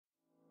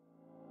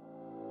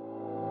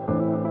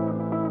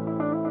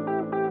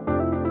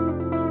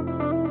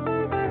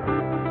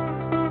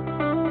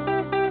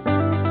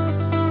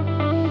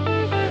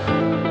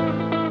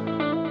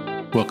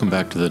Welcome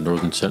back to the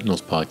Northern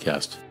Sentinels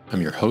podcast.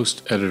 I'm your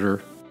host,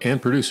 editor, and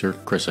producer,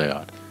 Chris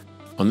Ayotte.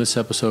 On this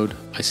episode,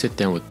 I sit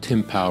down with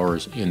Tim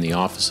Powers in the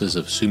offices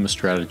of Summa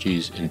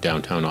Strategies in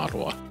downtown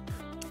Ottawa.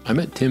 I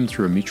met Tim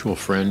through a mutual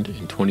friend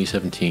in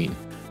 2017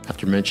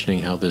 after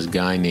mentioning how this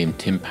guy named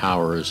Tim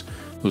Powers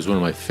was one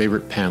of my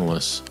favorite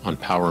panelists on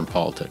power and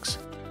politics.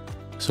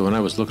 So when I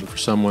was looking for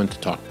someone to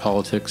talk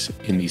politics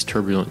in these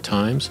turbulent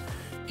times,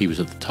 he was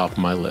at the top of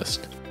my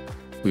list.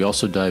 We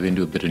also dive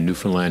into a bit of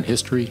Newfoundland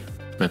history,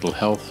 mental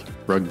health,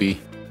 rugby,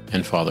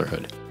 and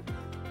fatherhood.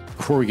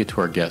 Before we get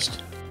to our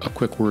guest, a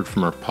quick word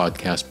from our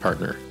podcast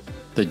partner,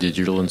 the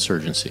Digital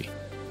Insurgency,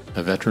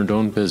 a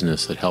veteran-owned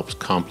business that helps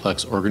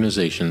complex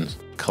organizations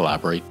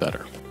collaborate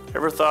better.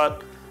 Ever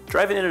thought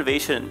driving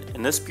innovation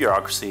in this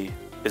bureaucracy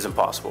is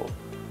impossible?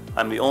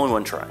 I'm the only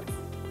one trying.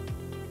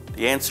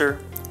 The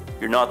answer,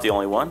 you're not the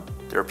only one.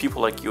 There are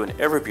people like you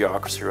in every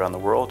bureaucracy around the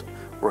world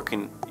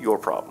working your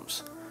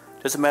problems.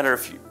 It doesn't matter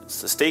if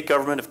it's the state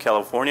government of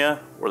California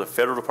or the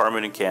federal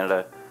department in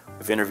Canada,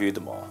 we've interviewed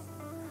them all.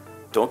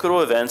 Don't go to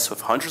events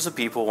with hundreds of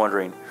people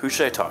wondering, who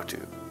should I talk to?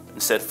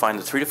 Instead, find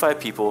the 3 to 5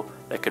 people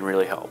that can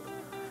really help.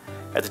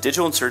 At the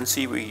Digital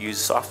Insurgency, we use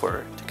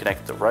software to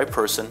connect the right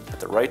person at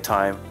the right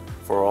time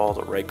for all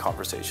the right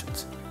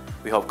conversations.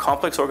 We help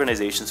complex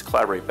organizations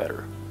collaborate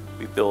better.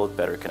 We build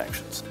better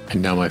connections.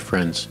 And now, my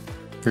friends,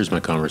 here's my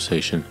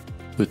conversation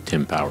with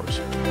Tim Powers.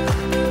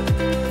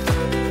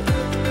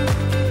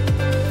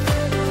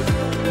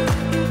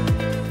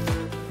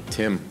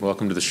 Tim,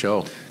 welcome to the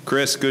show.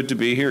 Chris, good to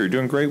be here. You're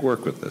doing great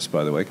work with this,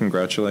 by the way.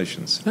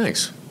 Congratulations.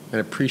 Thanks. I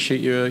appreciate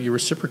you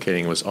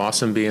reciprocating. It was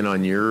awesome being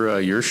on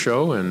your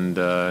show, and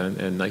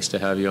nice to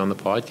have you on the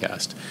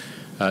podcast.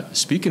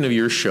 Speaking of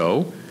your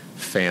show,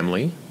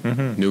 family,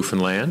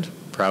 Newfoundland,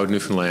 proud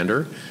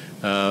Newfoundlander.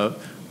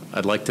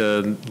 I'd like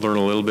to learn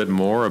a little bit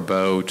more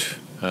about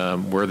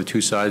where the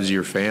two sides of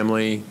your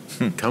family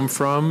come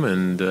from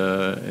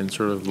and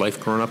sort of life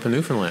growing up in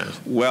Newfoundland.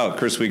 Well,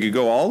 Chris, we could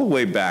go all the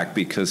way back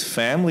because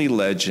family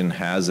legend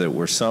has it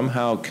we're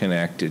somehow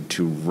connected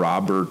to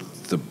Robert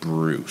the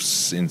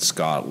Bruce in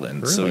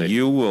Scotland. Really? So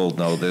you will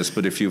know this,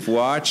 but if you've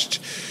watched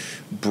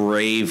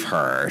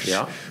Braveheart,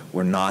 yeah.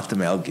 We're not the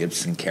Mel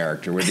Gibson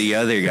character. We're the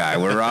other guy.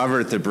 We're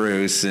Robert the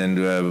Bruce, and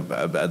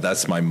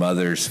that's my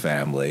mother's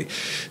family.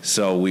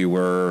 So we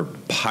were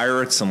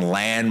pirates and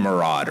land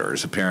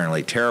marauders,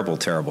 apparently. Terrible,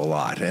 terrible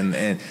lot.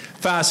 And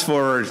fast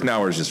forward,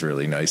 now we're just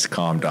really nice,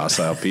 calm,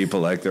 docile people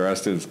like the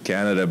rest of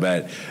Canada.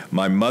 But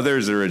my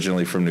mother's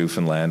originally from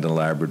Newfoundland and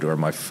Labrador.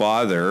 My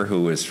father,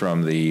 who is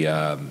from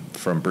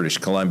British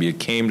Columbia,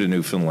 came to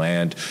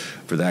Newfoundland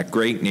for that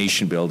great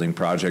nation-building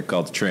project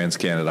called the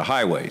Trans-Canada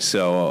Highway.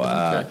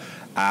 So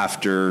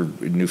after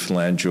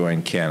Newfoundland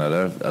joined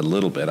Canada, a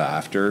little bit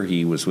after,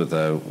 he was with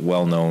a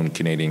well-known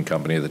Canadian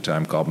company at the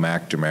time called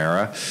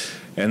McNamara.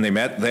 And they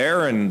met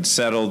there and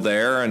settled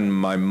there, and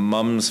my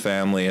mom's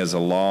family has a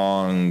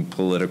long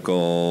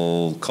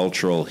political,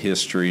 cultural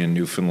history in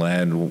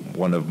Newfoundland.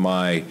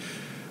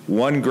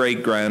 One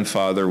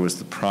great-grandfather was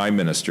the Prime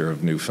Minister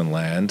of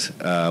Newfoundland,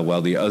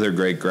 while the other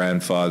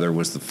great-grandfather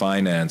was the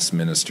Finance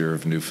Minister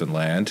of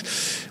Newfoundland.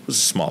 It was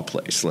a small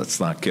place, let's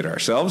not kid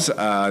ourselves.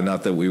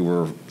 Not that we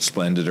were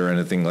splendid or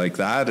anything like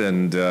that,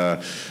 and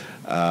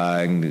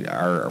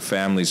our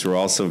families were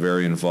also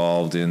very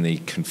involved in the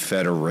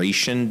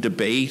Confederation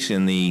debate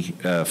in the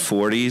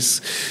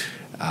 40s.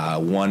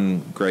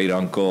 One great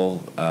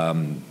uncle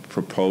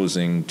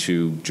proposing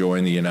to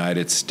join the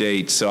United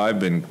States. So I've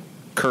been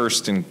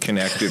cursed and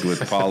connected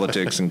with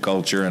politics and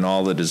culture and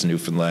all that is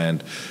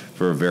Newfoundland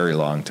for a very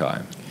long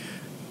time.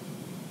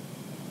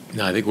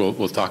 Now, I think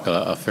we'll talk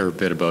a fair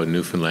bit about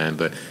Newfoundland,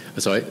 but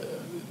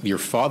your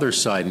father's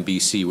side in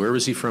BC, where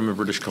was he from in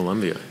British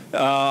Columbia?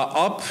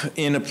 Up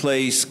in a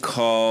place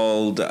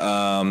called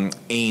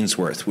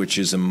Ainsworth, which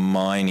is a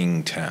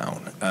mining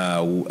town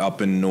up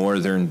in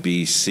northern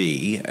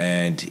BC.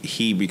 And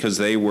because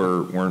they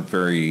weren't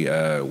very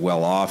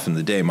well off in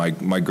the day,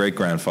 my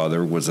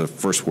great-grandfather was a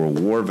First World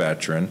War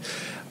veteran,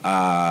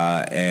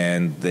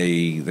 and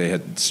they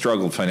had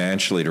struggled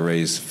financially to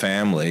raise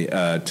family,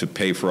 to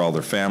pay for all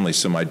their family.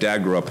 So my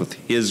dad grew up with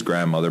his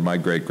grandmother, my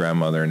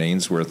great-grandmother, in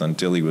Ainsworth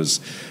until he was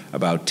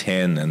about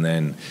 10, and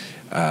then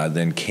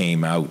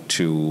came out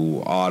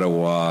to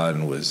Ottawa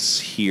and was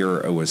here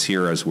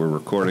as we're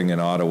recording in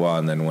Ottawa,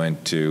 and then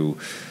went to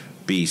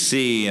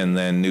BC and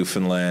then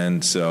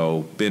Newfoundland.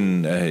 So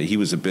he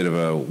was a bit of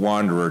a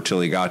wanderer till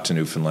he got to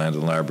Newfoundland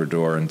and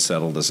Labrador and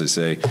settled, as I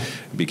say,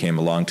 became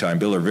a long-time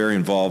builder, very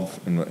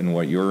involved in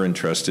what you're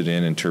interested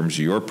in terms of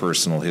your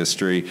personal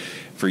history.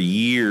 For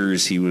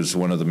years, he was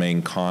one of the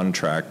main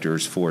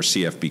contractors for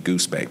CFB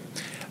Goose Bay.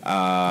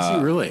 Is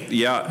he really?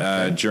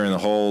 Yeah, okay. During the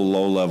whole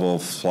low-level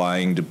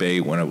flying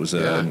debate when it was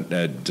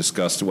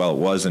discussed, well, it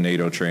was a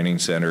NATO training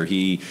center,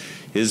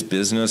 his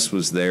business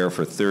was there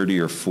for 30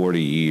 or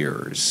 40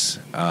 years.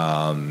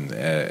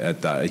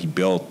 He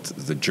built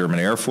the German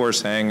Air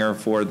Force hangar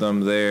for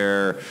them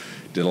there,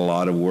 did a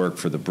lot of work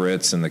for the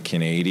Brits and the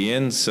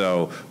Canadians.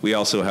 So we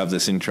also have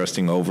this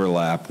interesting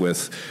overlap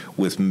with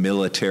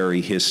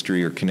military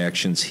history or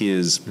connections.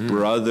 His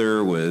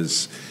brother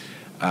was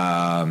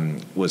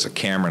a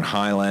Cameron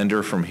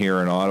Highlander from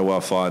here in Ottawa,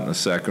 fought in the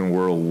Second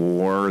World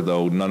War,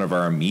 though none of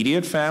our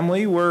immediate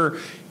family were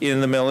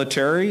in the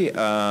military.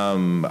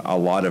 A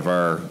lot of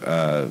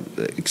our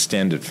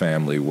extended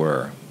family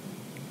were.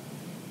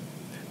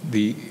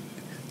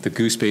 The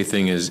Goose Bay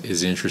thing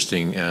is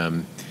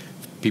interesting.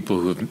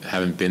 People who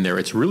haven't been there,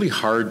 it's really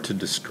hard to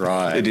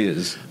describe. It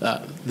is.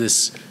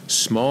 This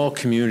small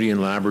community in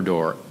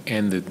Labrador,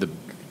 and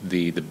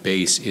the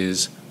base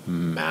is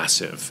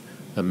massive.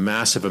 A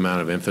massive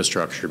amount of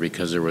infrastructure,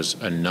 because there was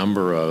a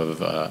number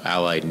of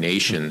allied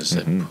nations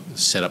that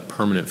set up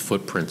permanent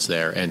footprints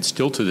there, and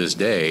still to this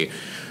day,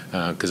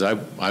 because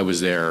I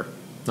was there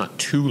not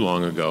too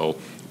long ago,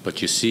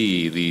 but you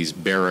see these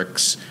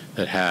barracks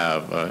that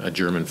have a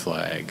German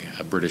flag,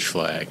 a British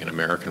flag, an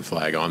American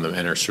flag on them,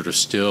 and are sort of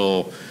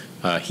still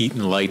heat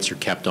and lights are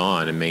kept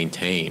on and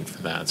maintained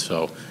for that.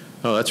 So,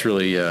 that's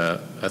really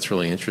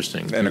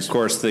interesting. And of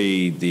course,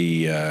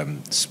 the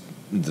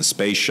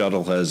space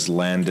shuttle has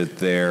landed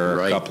there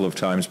a couple of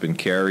times, been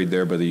carried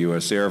there by the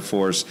U.S. Air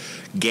Force.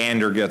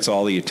 Gander gets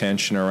all the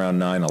attention around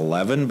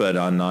 9/11, but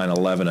on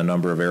 9/11, a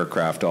number of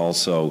aircraft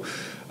also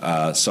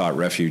sought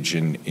refuge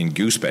in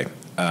Goose Bay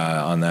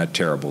on that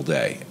terrible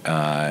day.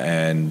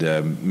 And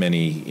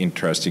many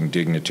interesting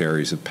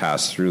dignitaries have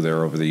passed through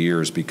there over the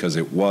years, because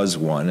it was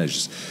one,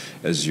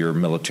 as your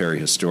military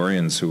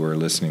historians who are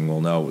listening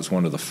will know, it was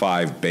one of the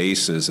 5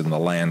 bases in the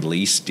land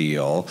lease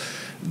deal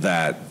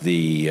that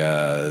the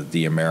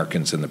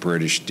Americans and the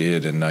British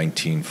did in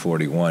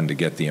 1941 to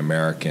get the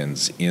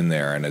Americans in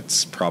there, and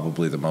it's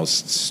probably the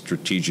most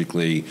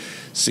strategically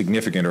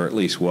significant, or at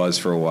least was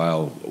for a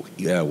while,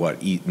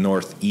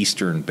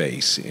 northeastern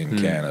base in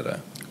Canada.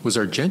 Was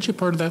Argentia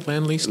part of that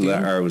land lease deal?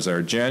 It was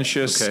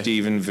Argentia,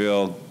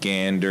 Stephenville,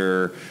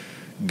 Gander,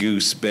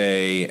 Goose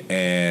Bay,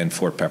 and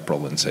Fort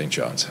Pepperell and St.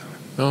 John's.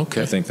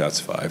 Okay. I think that's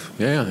 5.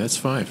 Yeah, that's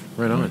 5.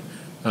 Right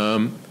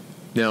on.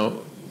 Now,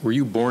 were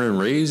you born and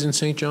raised in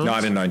St. John's?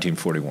 Not in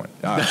 1941.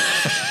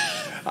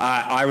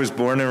 I was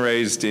born and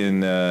raised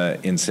in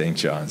St.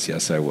 John's.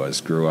 Yes, I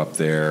was. Grew up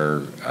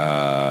there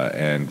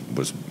and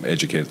was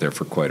educated there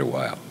for quite a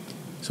while.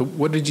 So,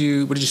 what did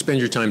you spend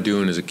your time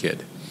doing as a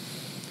kid?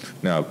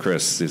 Now,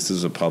 Chris, this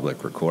is a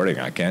public recording.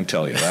 I can't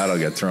tell you that. I'll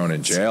get thrown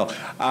in jail.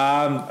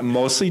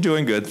 Mostly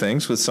doing good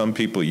things with some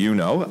people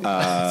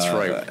That's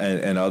right.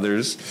 And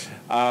others.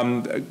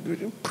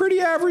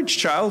 Pretty average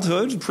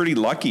childhood, pretty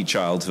lucky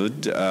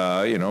childhood.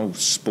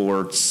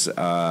 Sports,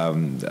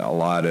 a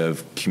lot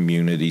of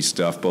community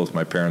stuff. Both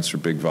my parents were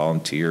big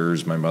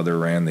volunteers. My mother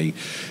ran the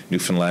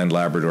Newfoundland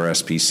Labrador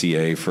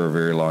SPCA for a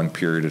very long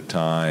period of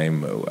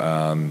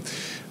time.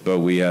 But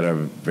we had a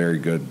very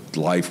good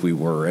life. We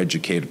were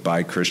educated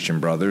by Christian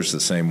brothers, the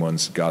same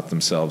ones that got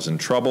themselves in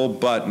trouble.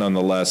 But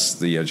nonetheless,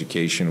 the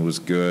education was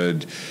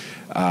good.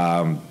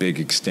 Big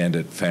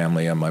extended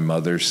family on my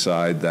mother's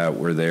side that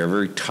were there,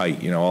 very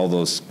tight. All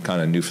those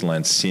kind of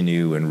Newfoundland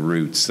sinew and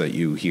roots that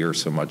you hear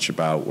so much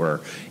about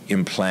were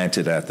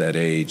implanted at that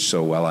age.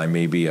 So while I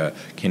may be a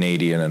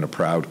Canadian and a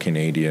proud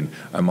Canadian,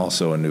 I'm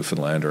also a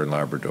Newfoundlander and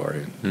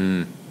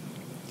Labradorian.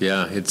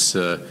 Yeah, it's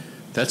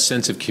that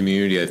sense of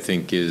community, I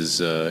think,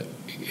 is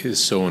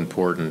so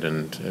important,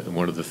 and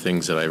one of the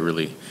things that I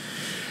really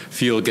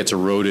feel gets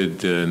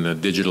eroded in the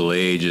digital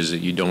age is that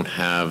you don't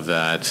have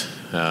that.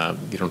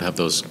 You don't have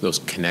those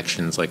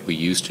connections like we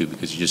used to,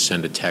 because you just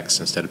send a text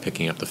instead of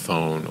picking up the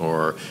phone,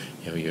 or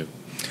you.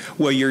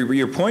 Well,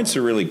 your point's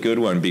a really good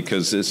one,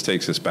 because this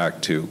takes us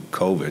back to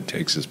COVID.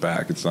 Takes us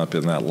back. It's not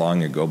been that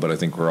long ago, but I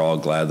think we're all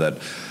glad that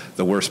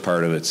the worst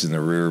part of it's in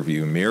the rear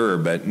view mirror.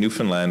 But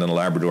Newfoundland and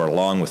Labrador,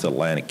 along with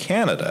Atlantic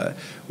Canada,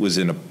 was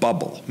in a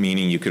bubble,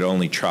 meaning you could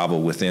only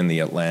travel within the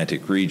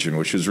Atlantic region,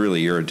 which was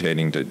really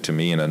irritating to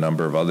me and a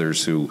number of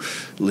others who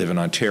live in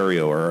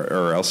Ontario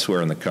or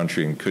elsewhere in the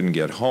country and couldn't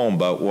get home.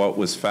 But what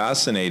was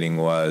fascinating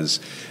was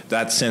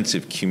that sense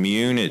of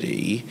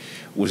community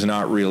was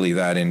not really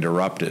that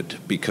interrupted,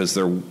 because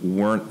there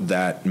weren't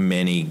that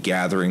many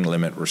gathering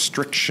limit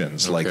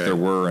restrictions like there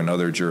were in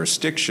other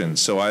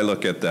jurisdictions. So I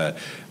look at the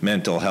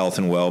mental health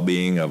and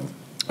well-being of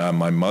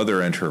my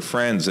mother and her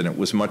friends, and it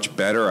was much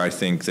better, I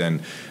think,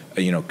 than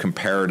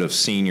comparative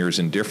seniors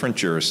in different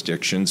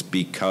jurisdictions,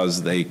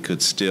 because they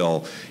could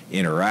still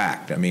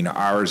interact. I mean,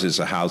 ours is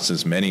a house,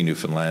 as many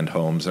Newfoundland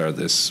homes are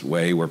this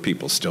way, where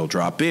people still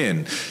drop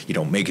in. You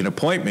don't make an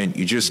appointment,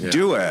 you just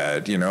do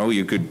it.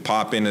 You could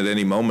pop in at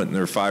any moment, and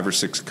there are 5 or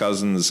 6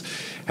 cousins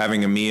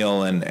having a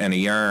meal and a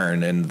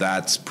yarn, and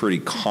that's pretty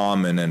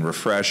common and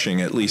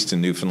refreshing, at least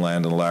in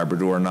Newfoundland and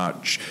Labrador.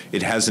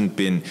 It hasn't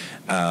been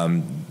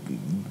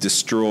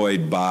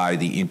destroyed by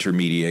the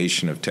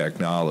intermediation of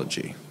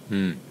technology.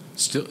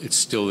 It's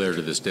still there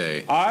to this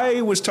day.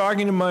 I was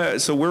talking to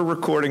so we're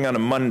recording on a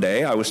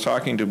Monday. I was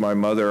talking to my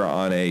mother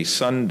on a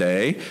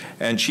Sunday,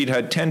 and she'd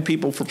had 10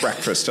 people for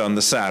breakfast on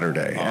the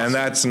Saturday, awesome. And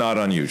that's not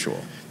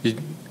unusual.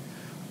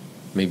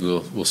 Maybe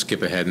we'll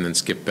skip ahead and then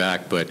skip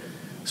back, but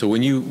So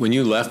when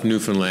you left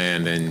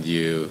Newfoundland and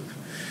you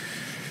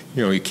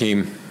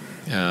came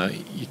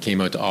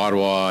out to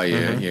Ottawa,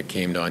 you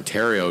came to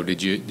Ontario.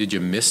 Did you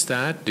miss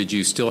that? Did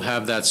you still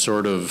have that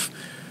sort of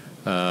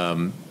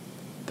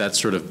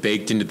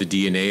baked into the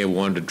DNA of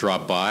wanting to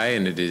drop by,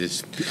 and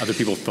other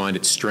people find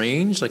it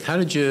strange? Like, how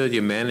did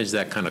you manage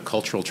that kind of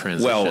cultural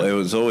transition? Well, it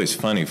was always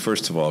funny,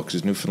 first of all,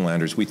 because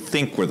Newfoundlanders, we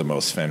think we're the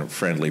most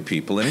friendly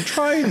people, and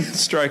try and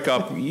strike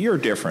up, you're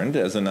different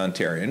as an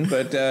Ontarian,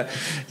 but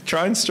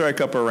try and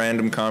strike up a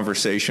random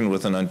conversation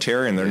with an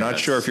Ontarian. They're not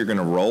sure if you're going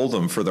to roll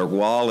them for their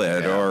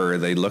wallet, or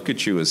they look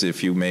at you as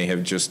if you may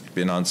have just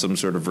been on some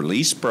sort of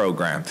release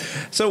program.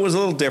 So it was a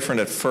little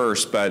different at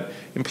first, but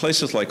in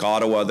places like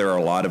Ottawa, there are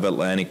a lot of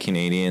Atlantic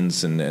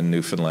Canadians and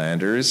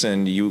Newfoundlanders,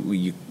 and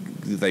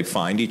they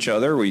find each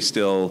other. We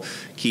still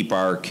keep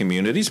our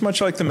communities,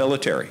 much like the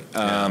military.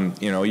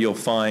 You'll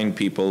find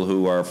people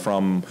who are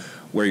from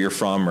where you're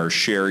from or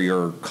share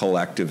your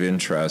collective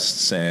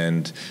interests,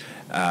 and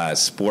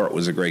sport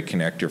was a great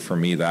connector for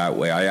me that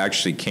way. I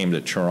actually came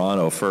to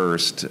Toronto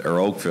first, or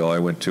Oakville. I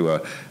went to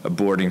a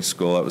boarding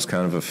school. That was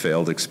kind of a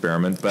failed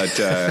experiment, but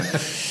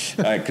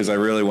because I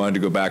really wanted to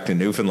go back to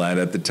Newfoundland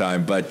at the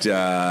time. But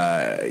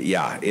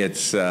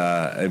it's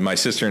my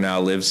sister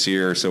now lives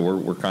here, so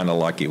we're kind of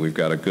lucky. We've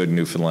got a good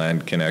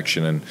Newfoundland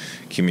connection and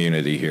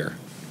community here.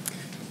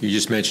 You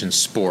just mentioned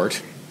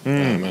sport,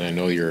 and I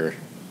know you're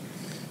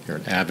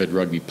an avid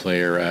rugby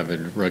player,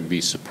 avid rugby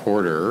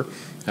supporter.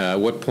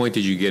 What point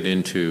did you get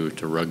into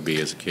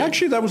rugby as a kid?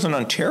 Actually, that was an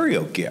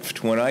Ontario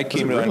gift. When I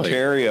came to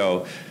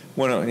Ontario,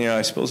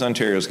 I suppose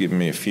Ontario's given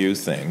me a few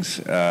things,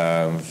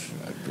 a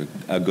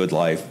good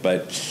life,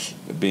 but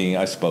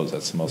I suppose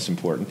that's the most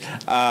important.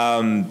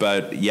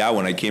 But yeah,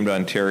 when I came to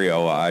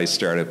Ontario, I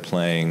started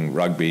playing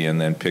rugby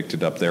and then picked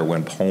it up there,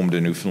 went home to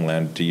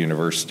Newfoundland to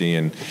university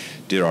and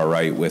did all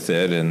right with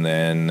it, and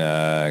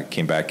then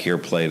came back here,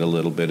 played a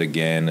little bit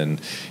again,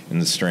 and in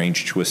the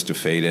strange twist of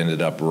fate,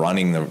 ended up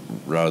running the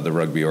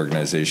rugby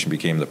organization,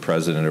 became the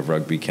president of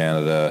Rugby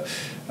Canada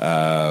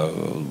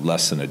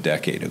less than a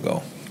decade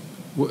ago.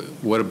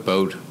 What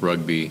about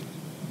rugby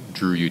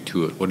drew you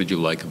to it? What did you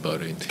like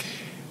about it?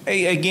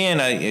 Again,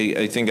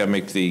 I think I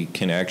make the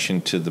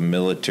connection to the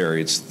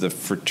military. It's the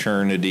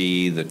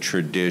fraternity, the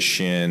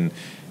tradition.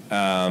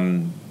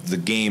 The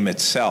game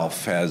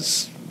itself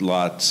has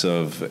lots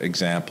of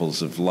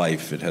examples of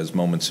life. It has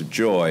moments of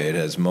joy. It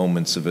has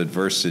moments of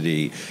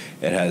adversity.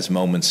 It has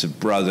moments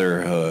of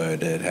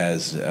brotherhood. It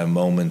has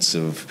moments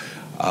of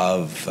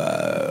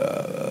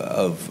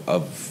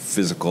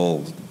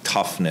physical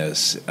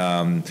toughness.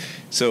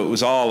 So it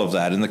was all of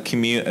that. And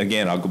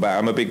again, I'll go back.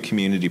 I'm a big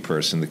community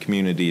person. The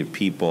community of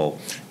people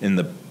in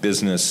the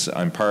business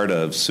I'm part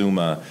of,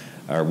 Summa,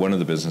 or one of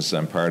the businesses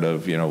I'm part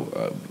of.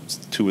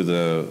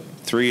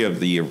 Three of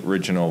the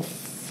original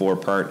 4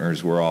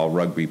 partners were all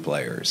rugby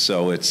players.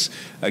 So it's,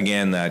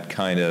 again, that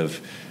kind of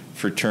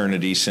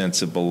fraternity,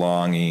 sense of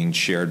belonging,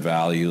 shared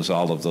values,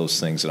 all of those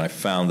things. And I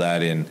found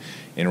that in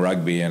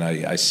rugby. And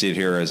I sit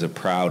here as a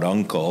proud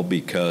uncle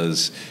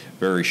because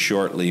very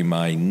shortly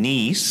my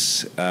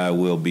niece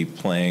will be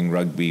playing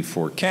rugby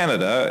for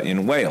Canada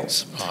in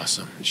Wales.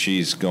 Awesome.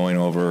 She's going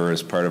over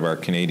as part of our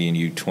Canadian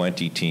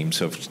U20 team,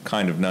 so it's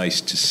kind of nice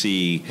to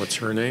see. What's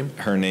her name?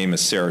 Her name is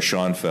Sarah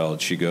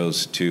Schoenfeld. She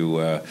goes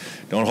to,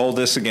 don't hold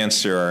this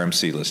against her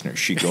RMC listeners,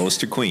 she goes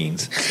to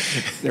Queen's.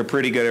 They're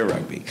pretty good at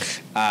rugby.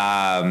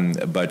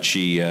 But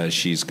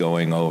she's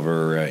going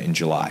over in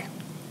July.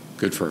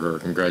 Good for her.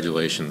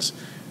 Congratulations.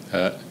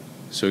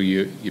 So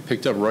you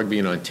picked up rugby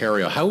in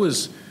Ontario. How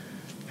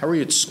were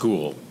you at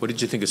school? What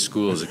did you think of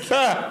school as a kid?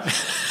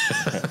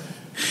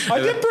 I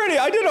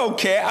did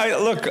okay.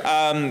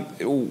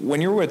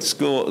 When you're at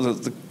school,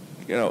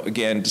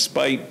 again,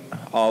 despite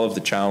all of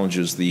the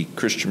challenges the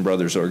Christian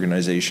Brothers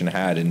organization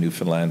had in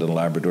Newfoundland and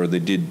Labrador, they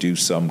did do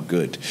some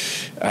good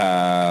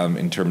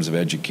in terms of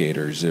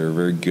educators. They're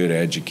very good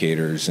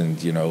educators, and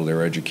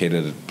they're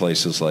educated at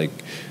places like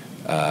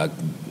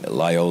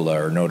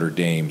Loyola or Notre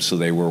Dame, so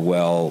they were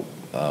well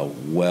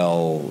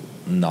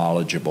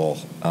knowledgeable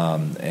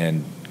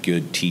and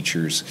good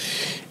teachers.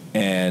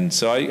 And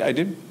so I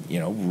did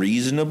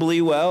reasonably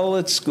well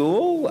at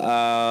school,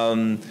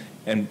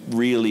 and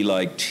really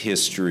liked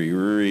history,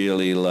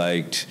 really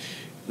liked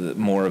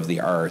more of the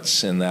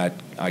arts, and that,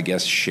 I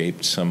guess,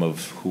 shaped some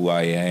of who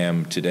I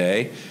am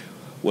today.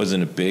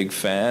 Wasn't a big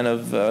fan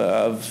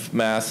of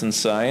math and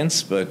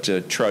science, but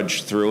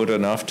trudged through it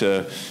enough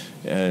to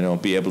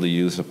be able to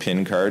use a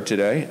PIN card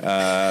today.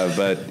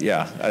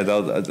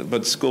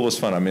 But school was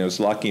fun. I mean, I was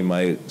lucky in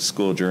my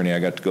school journey. I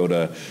got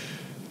to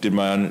did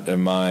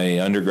my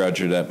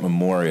undergraduate at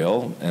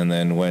Memorial, and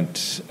then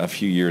went a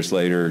few years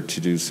later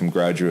to do some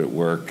graduate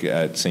work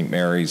at St.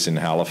 Mary's in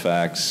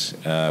Halifax,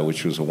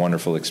 which was a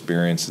wonderful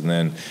experience. And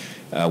then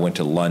went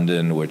to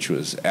London, which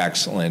was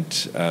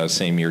excellent.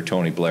 Same year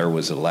Tony Blair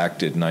was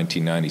elected,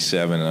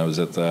 1997, and I was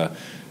at the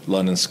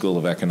London School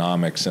of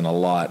Economics, and a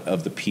lot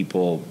of the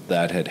people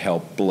that had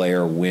helped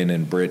Blair win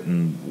in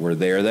Britain were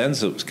there then,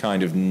 so it was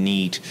kind of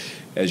neat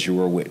as you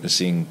were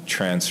witnessing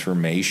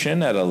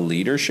transformation at a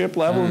leadership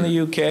level in the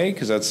UK?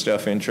 Because that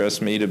stuff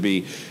interests me, to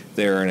be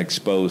there and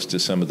exposed to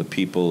some of the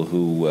people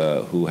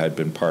who had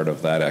been part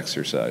of that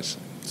exercise.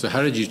 So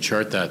how did you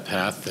chart that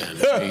path then?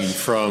 I mean,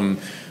 from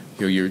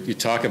you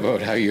talk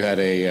about how you had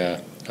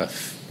a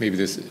maybe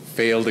this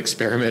failed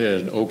experiment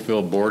at an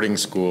Oakville boarding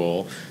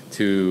school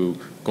to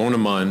going to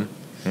MUN,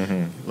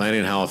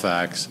 landing in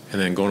Halifax,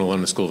 and then going to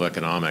London School of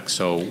Economics.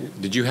 So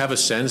did you have a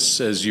sense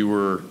as you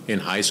were in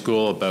high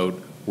school about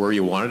where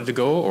you wanted to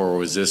go, or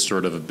was this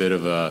sort of a bit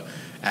of a,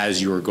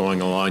 as you were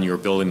going along, you were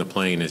building the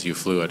plane as you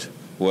flew it?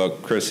 Well,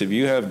 Chris, if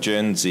you have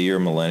Gen Z or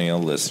millennial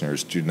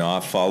listeners, do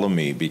not follow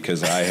me,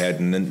 because I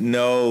had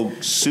no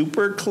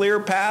super clear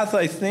path,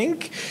 I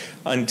think,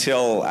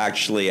 until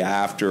actually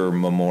after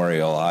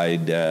Memorial.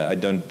 I'd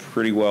done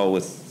pretty well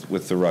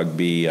with the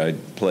rugby. I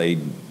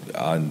played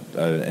on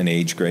an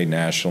age grade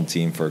national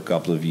team for a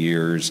couple of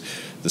years.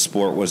 The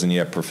sport wasn't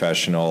yet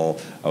professional.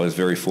 I was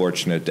very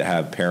fortunate to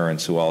have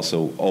parents who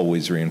also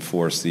always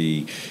reinforced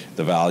the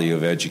value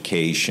of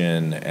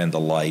education and the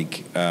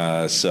like.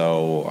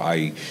 So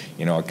I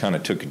kind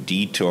of took a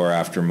detour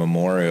after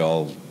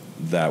Memorial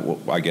that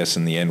I guess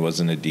in the end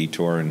wasn't a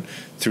detour, and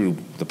through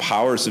the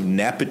powers of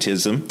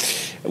nepotism,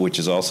 which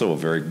is also a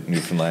very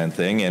Newfoundland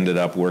thing, ended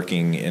up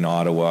working in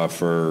Ottawa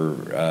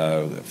for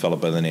a fellow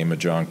by the name of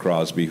John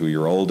Crosby, who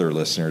your older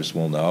listeners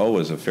will know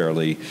was a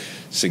fairly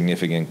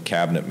significant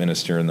cabinet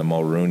minister in the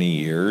Mulrooney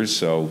years.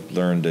 So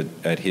learned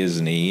at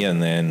his knee,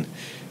 and then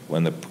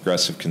when the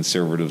Progressive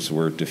Conservatives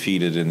were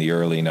defeated in the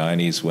early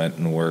 90s, went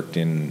and worked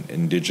in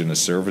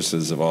Indigenous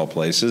Services, of all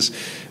places,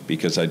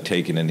 because I'd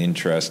taken an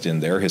interest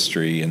in their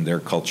history and their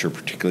culture,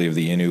 particularly of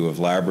the Innu of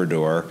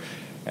Labrador.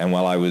 And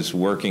while I was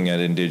working at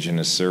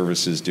Indigenous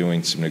Services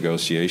doing some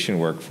negotiation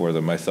work for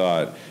them, I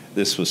thought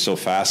this was so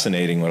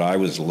fascinating what I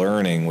was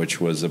learning, which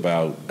was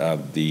about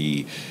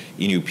the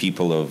Innu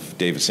people of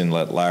Davis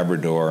Inlet,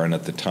 Labrador, and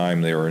at the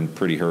time they were in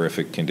pretty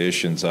horrific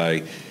conditions.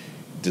 I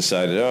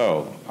decided,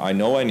 I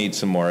know I need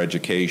some more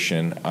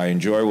education. I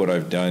enjoy what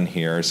I've done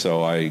here,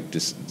 so I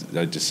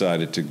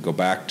decided to go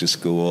back to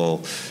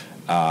school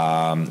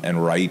and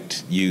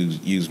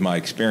use my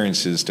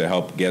experiences to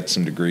help get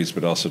some degrees,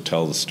 but also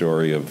tell the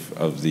story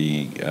of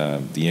the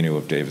Innu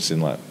of Davis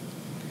Inlet.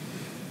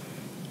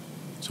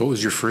 So what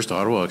was your first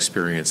Ottawa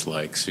experience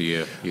like? So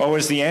you it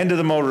was the end of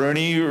the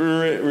Mulrooney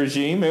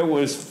regime. It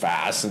was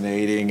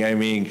fascinating. I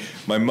mean,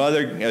 my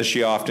mother, as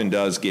she often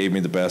does, gave me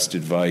the best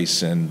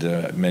advice, and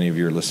many of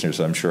your listeners,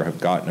 I'm sure,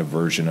 have gotten a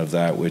version of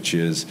that, which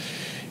is,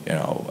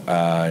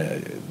 her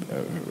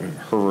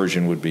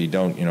version would be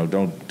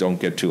don't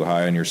get too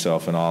high on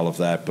yourself and all of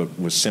that, but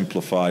was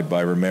simplified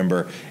by,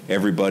 remember,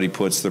 everybody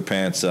puts their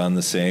pants on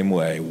the same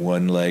way,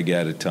 one leg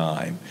at a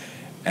time.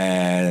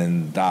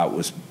 And that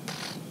was,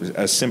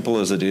 as simple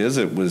as it is,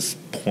 it was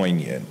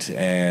poignant.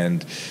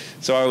 And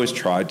so I always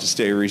tried to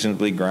stay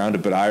reasonably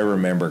grounded, but I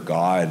remember,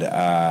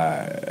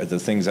 the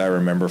things I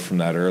remember from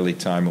that early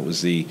time, it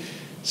was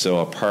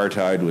so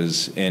apartheid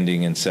was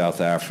ending in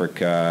South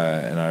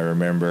Africa, and I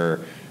remember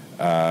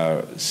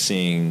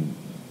seeing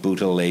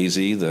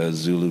Buthelezi, the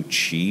Zulu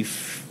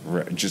chief,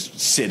 just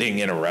sitting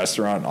in a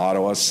restaurant in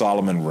Ottawa,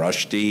 Solomon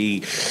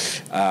Rushdie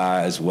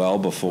as well,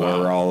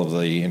 before all of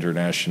the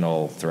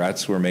international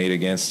threats were made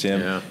against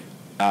him. Yeah.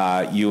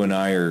 You and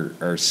I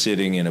are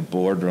sitting in a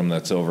boardroom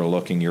that's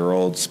overlooking your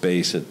old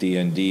space at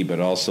DND, but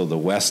also the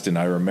Westin.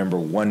 I remember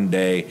one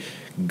day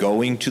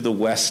going to the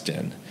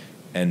Westin,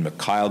 and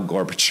Mikhail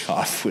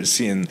Gorbachev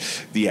was in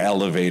the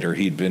elevator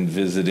he'd been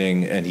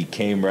visiting, and he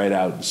came right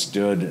out and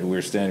stood, and we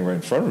were standing right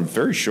in front of him,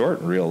 very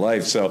short in real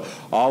life. So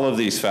all of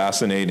these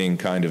fascinating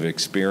kind of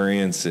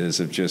experiences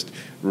of just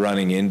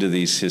running into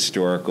these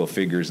historical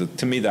figures,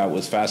 to me that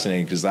was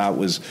fascinating, because that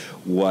was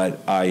what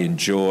I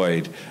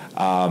enjoyed.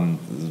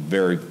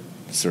 Very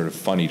sort of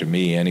funny to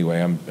me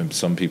anyway.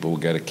 Some people will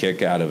get a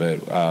kick out of it.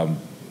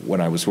 When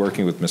I was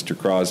working with Mr.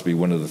 Crosby,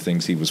 one of the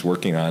things he was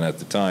working on at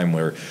the time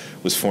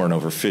was foreign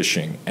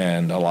overfishing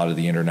and a lot of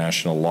the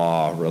international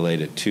law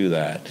related to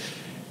that.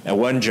 At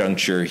one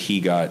juncture, he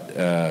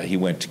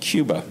went to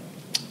Cuba,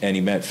 and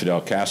he met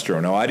Fidel Castro.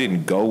 Now, I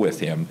didn't go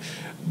with him,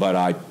 but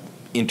I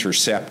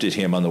intercepted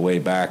him on the way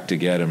back to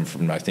get him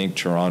from, I think,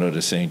 Toronto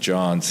to St.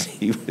 John's.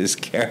 He was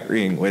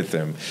carrying with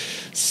him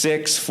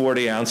 6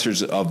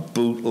 40-ounces of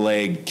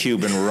bootleg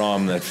Cuban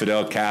rum that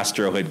Fidel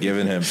Castro had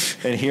given him.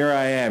 And here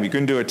I am, you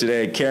couldn't do it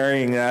today,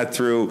 carrying that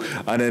through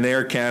on an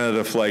Air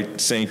Canada flight to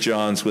St.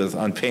 John's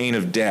on pain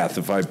of death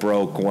if I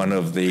broke one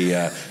of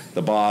the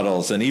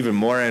bottles. And even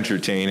more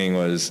entertaining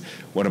was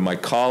one of my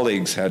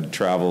colleagues had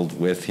traveled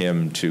with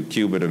him to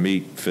Cuba to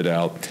meet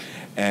Fidel,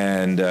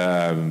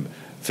 and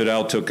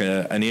Fidel took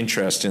an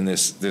interest in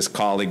this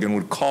colleague and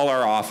would call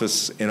our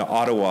office in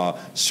Ottawa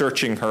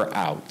searching her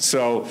out.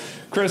 So,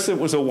 Chris, it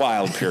was a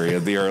wild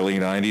period, the early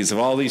 90s, of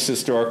all these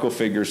historical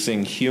figures,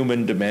 seeing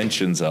human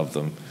dimensions of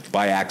them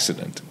by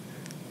accident.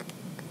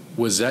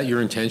 Was that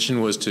your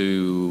intention, was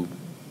to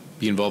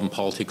be involved in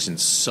politics in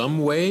some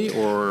way,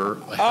 or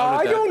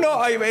I don't know.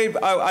 I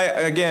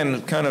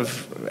again, kind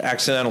of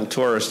accidental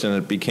tourist, and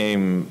it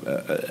became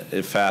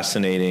a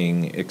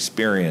fascinating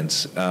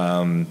experience.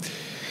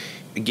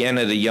 Again,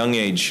 at a young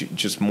age,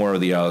 just more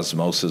of the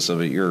osmosis of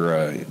it. You're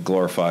a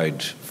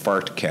glorified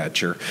fart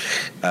catcher,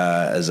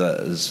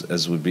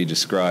 as would be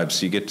described.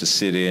 So you get to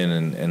sit in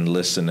and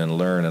listen and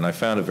learn, and I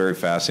found it very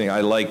fascinating.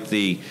 I liked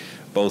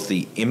both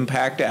the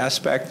impact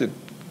aspect that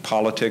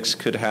politics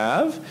could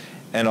have,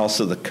 and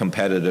also the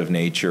competitive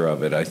nature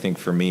of it. I think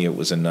for me it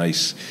was a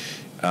nice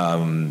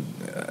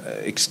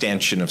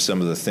extension of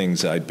some of the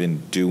things I'd been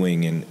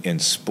doing in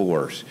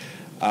sport.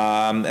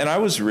 And I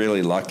was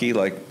really lucky,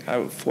 I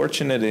was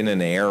fortunate in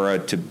an era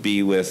to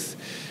be with,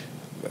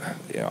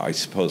 I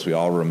suppose we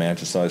all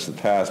romanticize the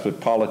past,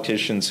 but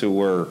politicians who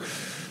were,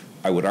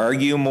 I would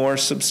argue, more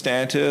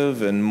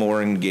substantive and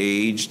more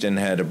engaged and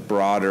had a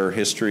broader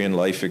history and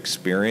life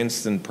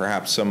experience than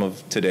perhaps some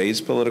of today's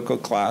political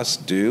class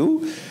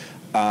do.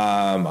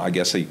 I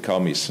guess they call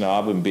me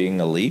snob and being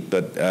elite,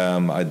 but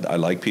I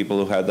like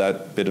people who had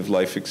that bit of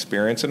life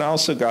experience. And I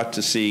also got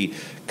to see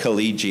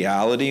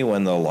collegiality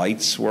when the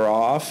lights were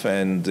off,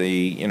 and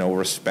the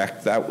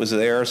respect that was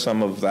there.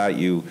 Some of that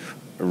you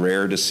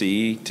rare to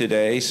see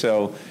today.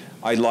 So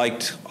I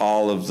liked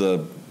all of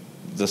the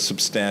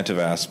substantive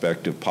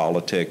aspect of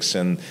politics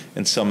and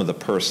some of the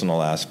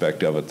personal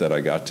aspect of it that I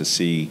got to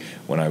see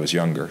when I was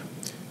younger.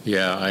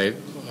 Yeah, I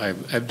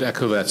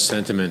echo that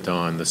sentiment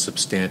on the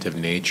substantive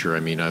nature. I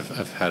mean,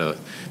 I've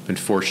been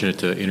fortunate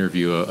to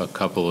interview a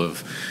couple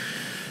of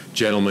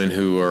gentlemen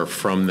who are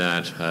from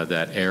that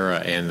era,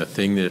 and the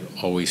thing that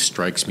always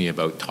strikes me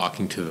about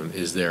talking to them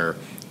is their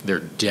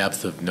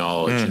depth of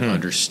knowledge and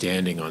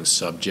understanding on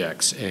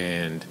subjects,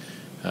 and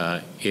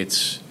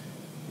it's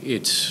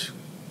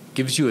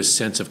gives you a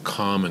sense of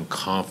calm and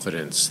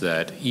confidence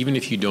that even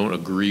if you don't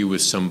agree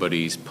with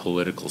somebody's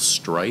political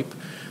stripe,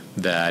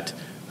 that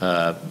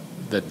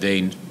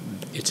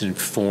it's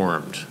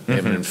informed. They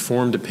have an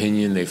informed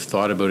opinion. They've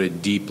thought about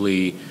it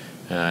deeply,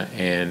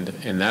 and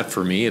that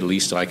for me, at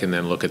least, I can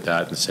then look at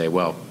that and say,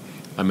 well,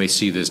 I may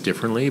see this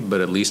differently,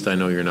 but at least I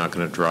know you're not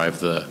going to drive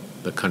the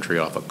country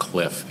off a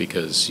cliff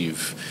because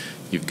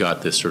you've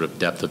got this sort of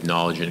depth of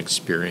knowledge and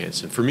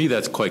experience. And for me,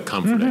 that's quite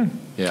comforting.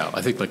 Yeah,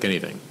 I think like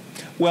anything.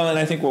 Well, and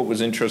I think what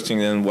was interesting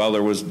then, while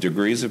there was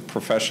degrees of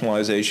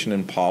professionalization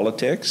in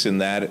politics in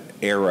that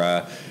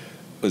era,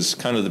 was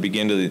kind of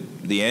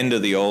the end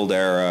of the old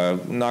era,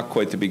 not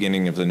quite the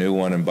beginning of the new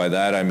one, and by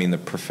that I mean the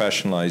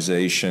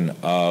professionalization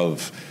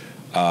of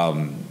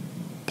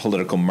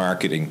political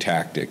marketing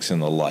tactics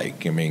and the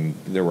like. I mean,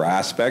 there were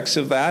aspects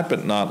of that,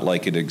 but not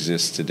like it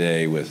exists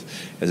today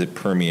as it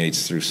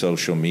permeates through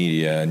social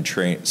media and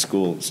training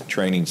schools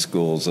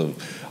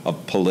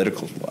of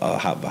political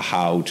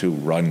how to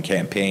run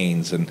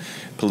campaigns, and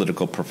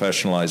political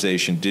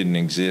professionalization didn't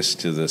exist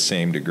to the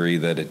same degree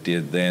that it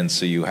did then.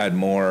 So you had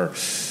more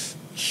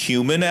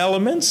human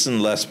elements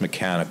and less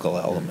mechanical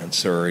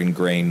elements or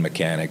ingrained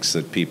mechanics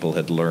that people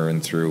had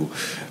learned through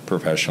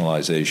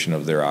professionalization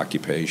of their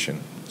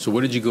occupation. So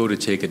what did you go to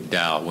take at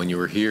Dow when you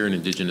were here in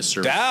Indigenous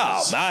Services?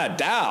 Dow, not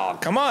Dow.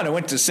 Come on, I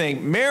went to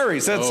St.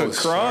 Mary's. That's a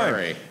crime.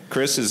 Sorry.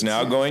 Chris is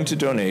now going to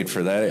donate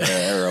for that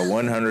era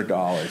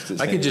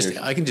 $100.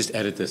 I can just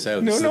edit this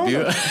out. No.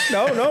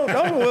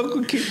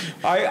 We'll keep.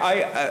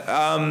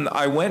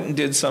 I went and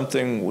did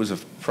something. Was a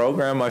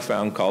program I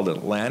found called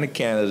Atlantic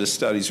Canada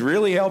Studies.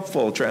 Really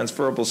helpful,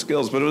 transferable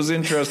skills, but it was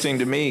interesting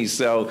to me.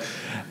 So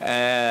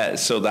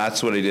that's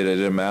what I did. I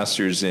did a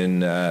master's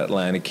in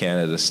Atlantic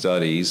Canada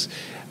Studies.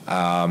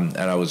 And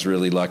I was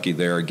really lucky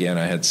there. Again,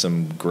 I had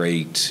some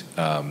great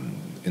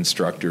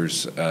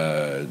instructors.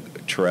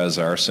 Therese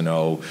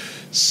Arsenault,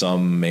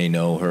 some may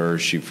know her.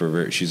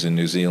 She's in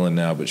New Zealand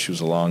now, but she was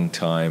a long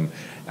time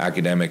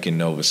academic in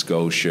Nova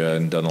Scotia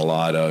and done a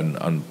lot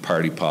on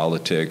party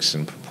politics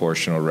and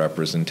proportional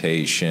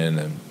representation.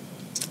 And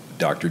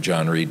Dr.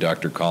 John Reed,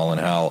 Dr. Colin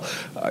Howell.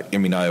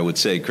 I would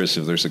say, Chris,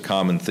 if there's a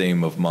common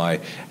theme of my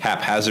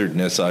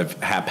haphazardness, I've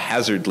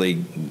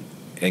haphazardly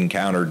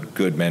encountered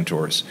good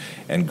mentors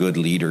and good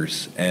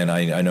leaders, and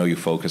I know you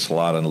focus a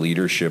lot on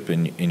leadership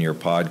in your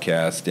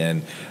podcast,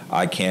 and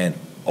I can't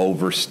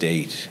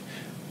overstate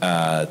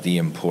the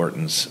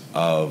importance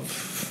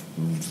of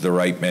the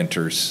right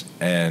mentors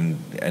and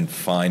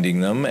finding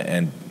them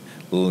and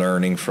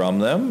learning from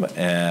them,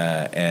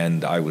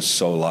 and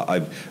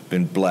I've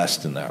been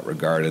blessed in that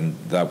regard, and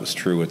that was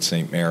true at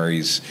St.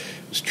 Mary's.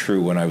 It was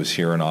true when I was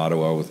here in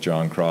Ottawa with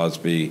John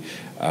Crosby.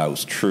 It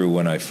was true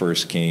when I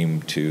first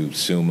came to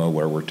Summa,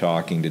 where we're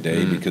talking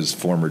today, because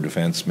former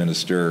defense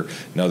minister,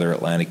 another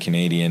Atlantic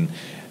Canadian,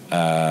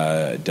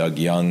 Doug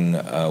Young,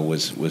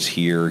 was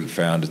here. He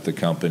founded the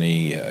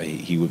company.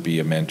 He would be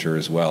a mentor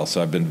as well.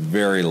 So I've been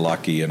very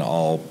lucky in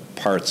all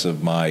parts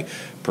of my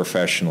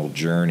professional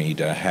journey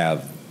to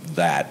have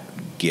that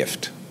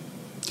gift.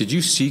 Did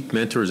you seek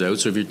mentors out?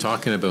 So if you're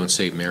talking about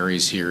St.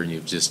 Mary's here and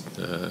you've just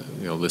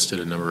listed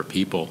a number of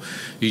people,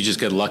 you just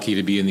get lucky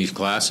to be in these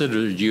classes,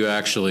 or did you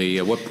actually,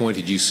 at what point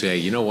did you say,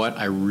 you know what,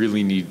 I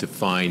really need to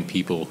find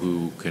people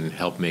who can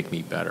help make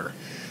me better?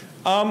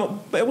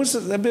 It was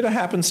a bit of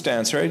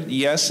happenstance, right?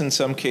 Yes, in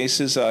some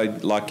cases I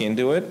luck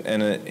into it,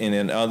 and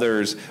in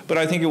others, but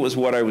I think it was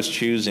what I was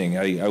choosing.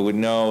 I would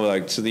know,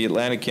 like, so the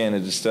Atlantic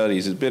Canada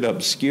Studies is a bit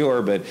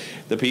obscure, but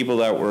the people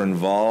that were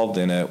involved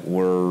in it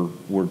were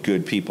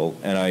good people.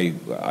 And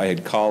I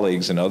had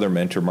colleagues, and other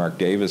mentor, Mark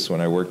Davis, when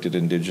I worked at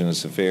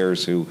Indigenous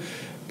Affairs, who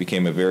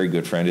became a very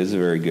good friend, is a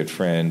very good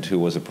friend, who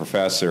was a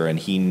professor, and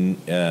he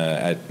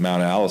at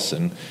Mount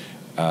Allison,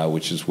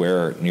 which is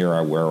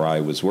near where I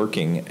was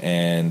working,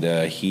 and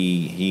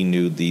he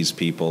knew these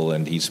people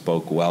and he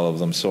spoke well of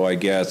them. So I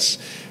guess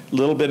a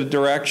little bit of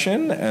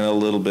direction and a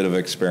little bit of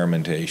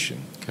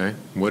experimentation. Okay.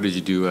 What did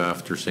you do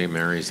after St.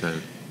 Mary's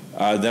then?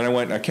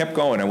 Then I kept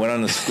going. I went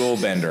on the school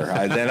bender.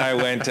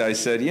 I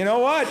said, you know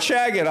what,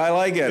 shag it, I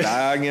like it.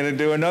 I'm going to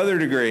do another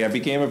degree. I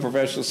became a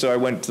professional, so I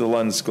went to the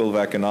London School of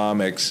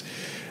Economics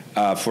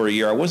for a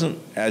year.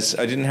 I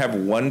didn't have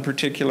one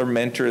particular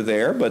mentor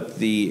there, but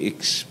the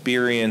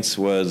experience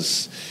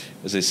was,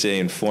 as I say,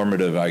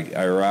 informative. I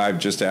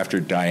arrived just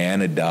after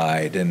Diana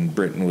died, and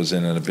Britain was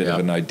in a bit of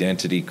an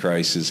identity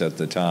crisis at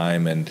the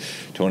time, and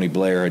Tony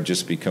Blair had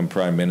just become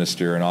Prime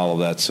Minister, and all of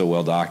that so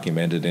well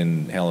documented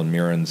in Helen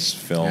Mirren's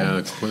film.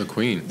 Yeah, The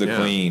Queen. The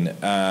Queen.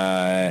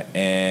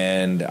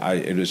 And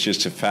it was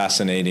just a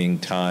fascinating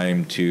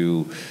time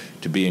to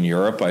be in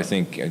Europe. I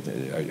think,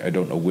 I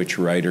don't know which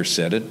writer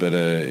said it, but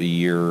a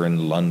year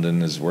in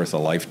London is worth a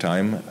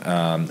lifetime,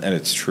 and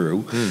it's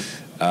true,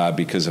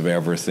 because of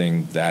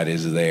everything that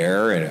is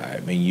there. And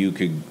I mean, you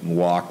could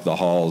walk the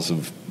halls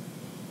of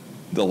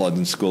the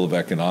London School of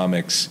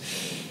Economics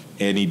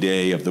any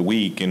day of the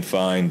week and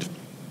find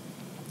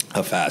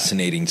a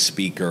fascinating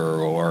speaker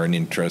or an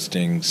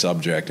interesting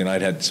subject. And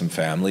I'd had some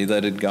family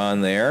that had gone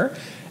there.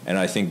 And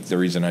I think the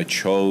reason I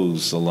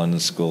chose the London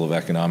School of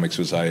Economics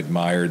was I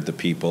admired the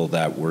people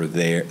that were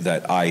there,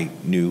 that I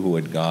knew who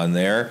had gone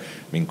there.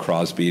 I mean,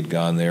 Crosby had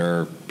gone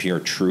there, Pierre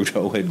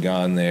Trudeau had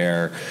gone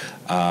there.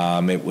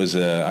 It was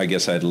I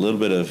guess I had a little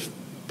bit of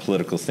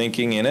political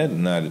thinking in it,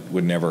 and that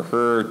would never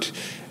hurt.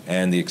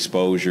 And the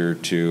exposure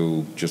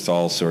to just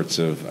all sorts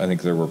of, I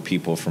think there were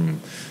people from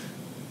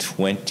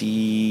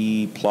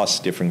 20 plus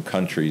different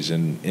countries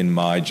in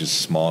my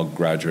just small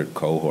graduate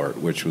cohort,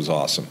 which was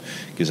awesome.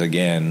 Because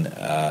again,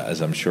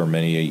 as I'm sure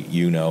many of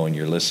you know and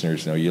your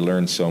listeners know, you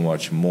learn so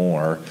much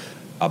more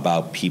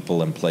about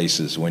people and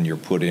places when you're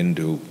put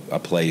into a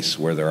place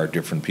where there are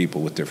different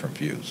people with different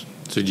views.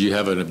 So do you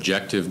have an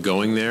objective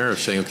going there of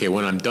saying, okay,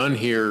 when I'm done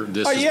here,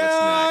 this is what's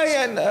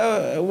next?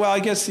 Well, I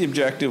guess the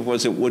objective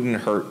was it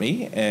wouldn't hurt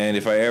me. And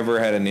if I ever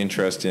had an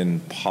interest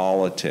in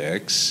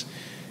politics,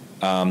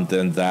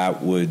 then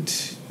that would,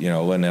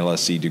 an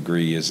LSE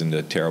degree isn't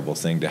a terrible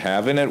thing to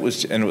have, and it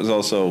was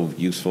also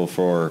useful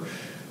for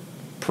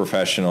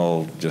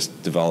professional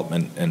just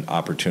development and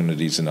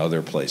opportunities in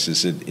other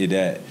places.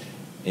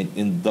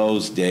 In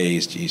those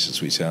days,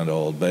 Jesus, we sound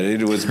old, but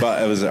it was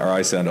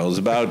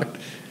about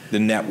the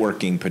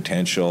networking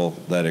potential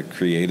that it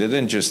created,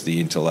 and just the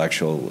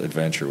intellectual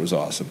adventure was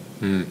awesome.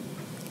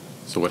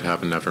 So what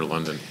happened after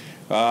London?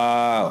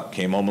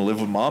 Came home and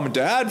lived with mom and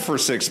dad for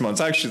 6 months.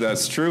 Actually,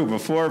 that's true.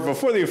 Before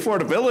the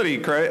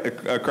affordability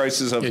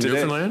crisis of in today.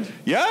 Newfoundland?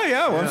 Yeah.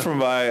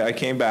 I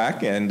came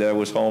back and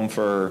was home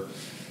for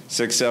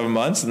 6-7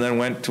 months, and then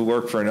went to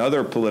work for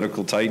another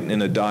political titan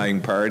in a dying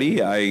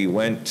party. I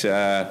went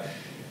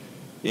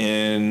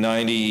in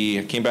 90.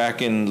 I came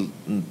back in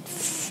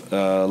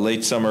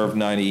late summer of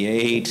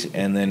 98,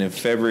 and then in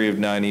February of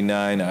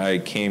 99, I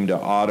came to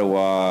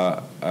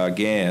Ottawa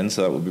again.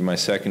 So that would be my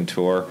second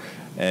tour.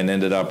 And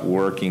ended up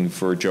working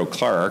for Joe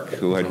Clark,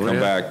 who had come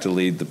back to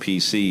lead the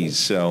PCs.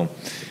 So,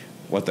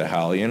 what the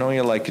hell? You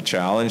like a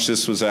challenge.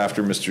 This was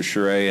after Mr.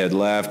 Charest had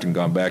left and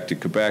gone back to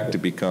Quebec to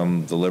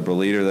become the Liberal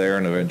leader there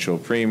and eventual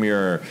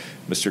premier.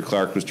 Mr.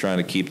 Clark was trying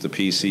to keep the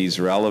PCs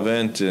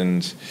relevant,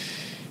 and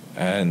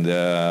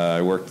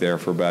I worked there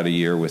for about a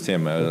year with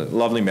him. A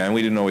lovely man.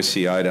 We didn't always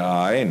see eye to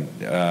eye,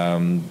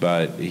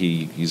 but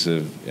he's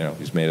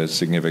made a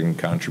significant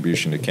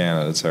contribution to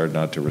Canada. It's hard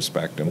not to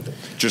respect him.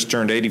 Just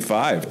turned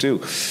 85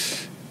 too.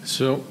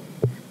 So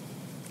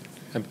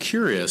I'm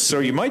curious. So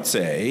you might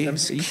say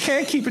you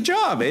can't keep a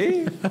job,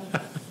 eh?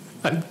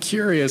 I'm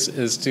curious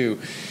as to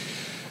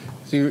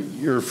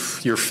your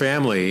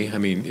family. I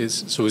mean,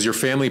 is your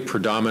family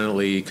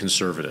predominantly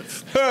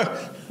conservative?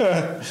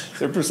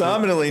 They're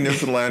predominantly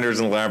Newfoundlanders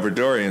and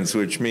Labradorians,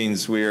 which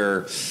means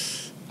we're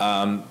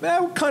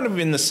kind of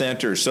in the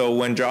center. So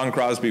when John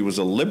Crosby was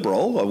a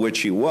Liberal, of which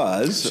he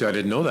was. So I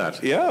didn't know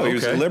that. Yeah, he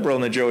was a Liberal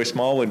in the Joey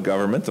Smallwood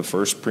government, the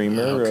first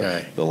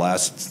premier, the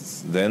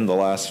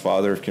last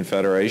father of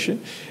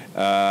Confederation.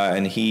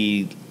 And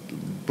he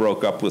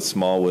broke up with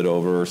Smallwood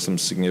over some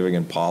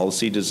significant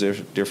policy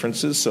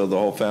differences. So the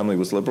whole family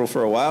was Liberal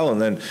for a while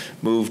and then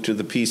moved to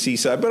the PC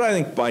side. But I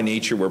think by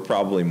nature we're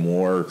probably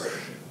more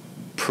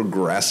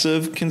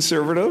progressive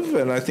conservative,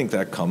 and I think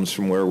that comes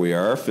from where we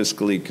are,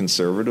 fiscally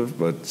conservative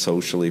but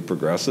socially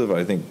progressive.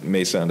 I think it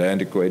may sound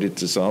antiquated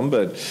to some,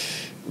 but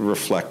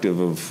reflective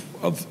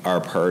of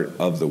our part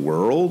of the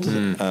world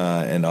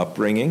and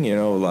upbringing.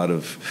 A lot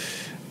of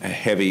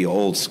heavy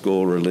old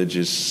school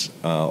religious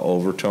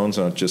overtones,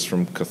 not just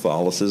from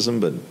Catholicism,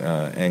 but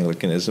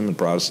Anglicanism and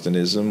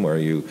Protestantism,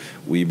 where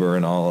Weber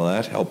and all of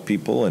that help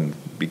people and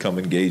become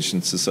engaged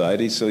in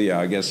society. So yeah,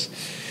 I guess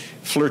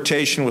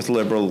flirtation with the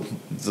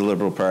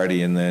Liberal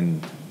Party, and then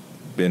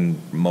been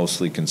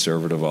mostly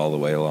conservative all the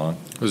way along.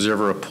 Was there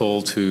ever a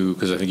pull to,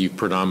 because I think you've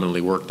predominantly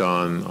worked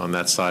on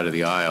that side of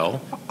the aisle,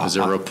 was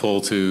there ever a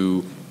pull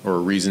to, or a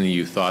reason that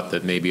you thought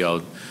that maybe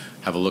I'll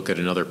have a look at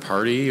another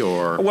party?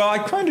 Or well, I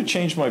kind of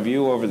changed my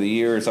view over the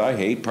years. I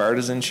hate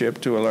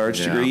partisanship to a large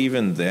degree.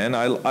 Even then,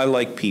 I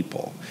like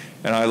people,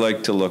 and I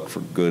like to look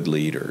for good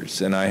leaders.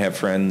 And I have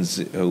friends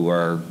who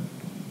are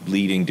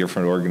leading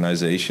different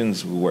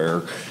organizations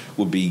where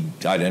would be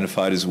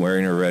identified as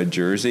wearing a red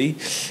jersey,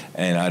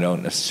 and I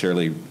don't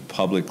necessarily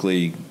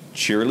publicly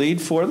cheerlead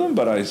for them,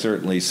 but I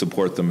certainly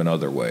support them in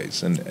other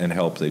ways and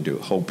hope they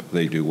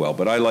do well.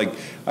 But I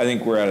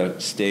think we're at a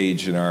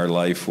stage in our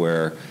life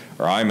where,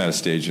 or I'm at a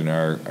stage in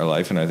our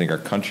life, and I think our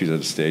country's at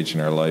a stage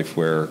in our life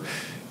where,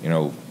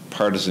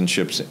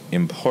 partisanship's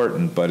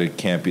important, but it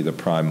can't be the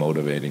prime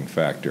motivating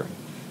factor.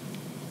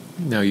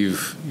 Now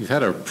you've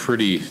had a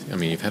pretty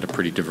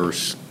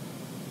diverse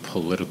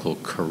political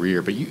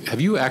career, but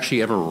have you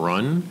actually ever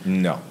run?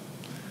 No.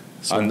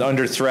 So,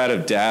 under threat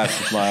of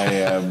death,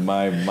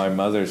 my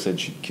mother said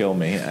she'd kill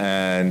me,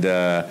 and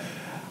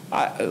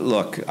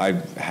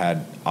I've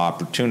had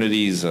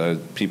opportunities.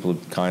 People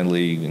have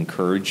kindly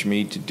encouraged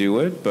me to do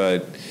it,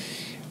 but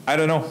I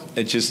don't know.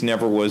 It just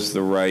never was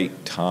the right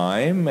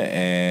time,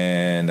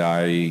 and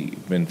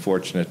I've been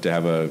fortunate to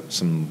have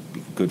some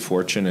good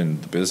fortune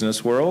in the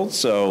business world.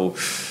 So.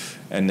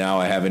 And now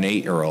I have an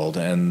 8-year-old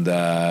and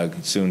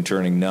soon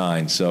turning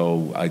 9.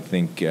 So I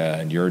think,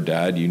 and your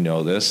dad, you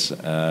know this,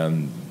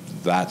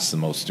 that's the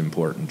most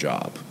important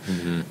job.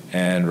 Mm-hmm.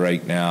 And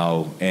right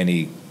now,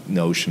 any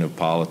notion of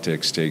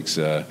politics takes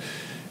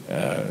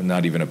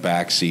not even a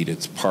backseat.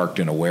 It's parked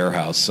in a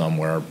warehouse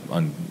somewhere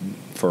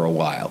for a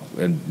while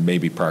and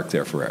maybe parked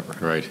there forever.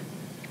 Right.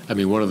 I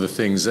mean, one of the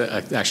things,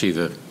 actually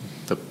the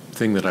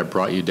thing that I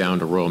brought you down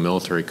to Royal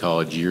Military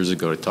College years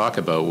ago to talk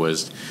about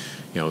was,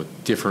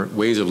 different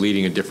ways of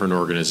leading in different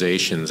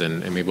organizations,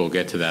 and maybe we'll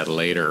get to that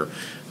later.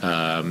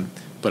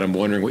 But I'm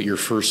wondering what your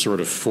first sort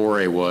of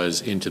foray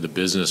was into the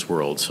business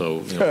world.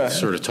 So,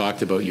 sort of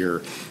talked about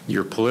your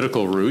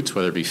political roots,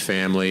 whether it be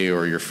family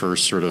or your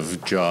first sort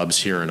of jobs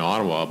here in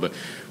Ottawa. But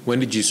when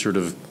did you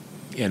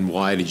and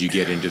why did you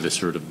get into the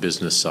sort of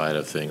business side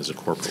of things, the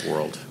corporate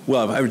world?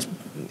 Well,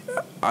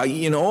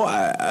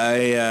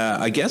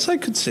 I guess I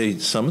could say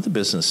some of the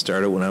business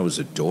started when I was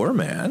a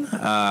doorman.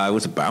 I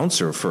was a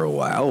bouncer for a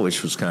while,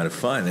 which was kind of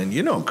fun.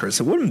 And,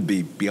 Chris, it wouldn't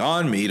be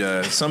beyond me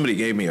somebody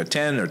gave me a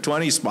 10 or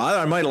 20 spot,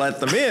 I might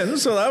let them in.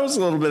 So that was a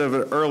little bit of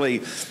an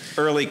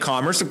early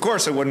commerce. Of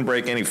course, I wouldn't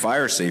break any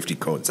fire safety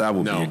codes. That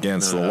would be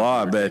against the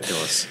law.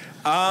 Ridiculous.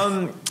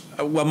 But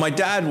well, my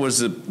dad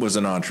was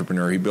an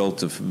entrepreneur. He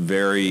built a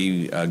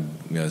very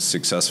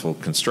successful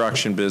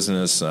construction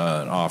business,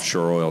 an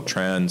offshore oil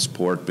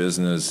transport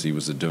business. He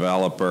was a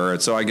developer.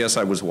 And so I guess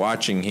I was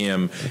watching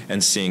him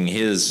and seeing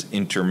his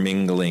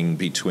intermingling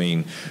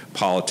between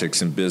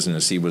politics and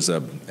business. He was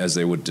as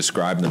they would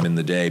describe them in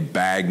the day,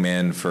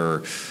 bagman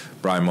for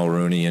Brian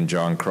Mulrooney and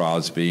John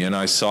Crosby. And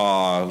I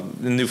saw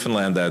in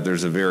Newfoundland that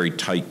there's a very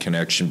tight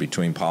connection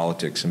between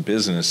politics and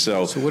business.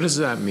 So what does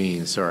that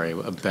mean? Sorry,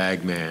 a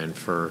bagman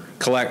for...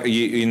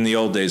 In the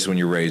old days when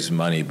you raised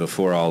money,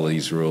 before all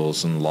these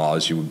rules and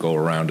laws, you would go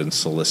around and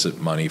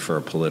solicit money for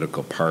a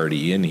political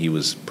party, and he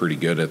was pretty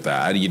good at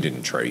that. You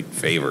didn't trade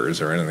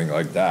favors or anything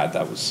like that.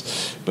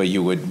 But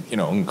you would,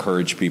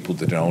 encourage people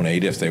to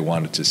donate if they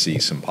wanted to see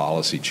some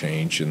policy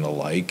change and the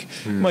like.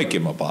 Might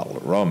give them a bottle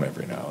of rum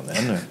every now and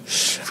then.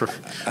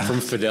 From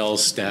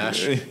Fidel's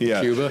stash,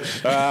 Cuba?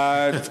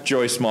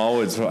 Joyce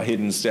Smallwood's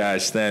hidden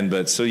stash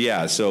then.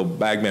 So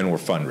bagmen were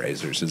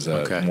fundraisers is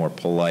a more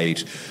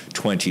polite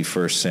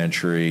 21st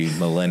century,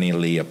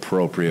 millennially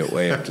appropriate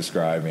way of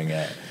describing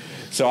it.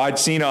 So I'd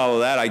seen all of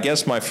that. I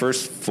guess my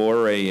first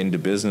foray into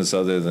business,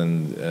 other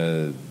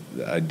than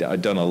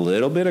I'd done a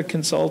little bit of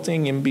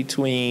consulting in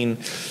between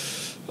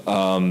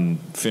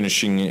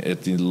finishing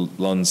at the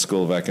London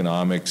School of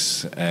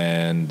Economics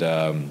and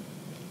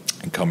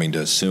coming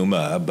to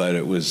Summa, but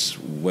it was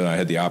when I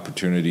had the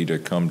opportunity to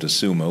come to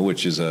Summa,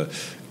 which is a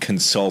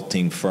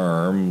consulting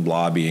firm,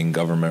 lobbying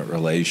government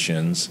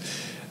relations,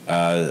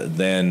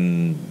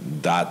 then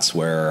that's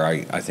where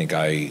I think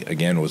I,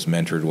 again, was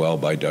mentored well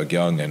by Doug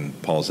Young and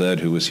Paul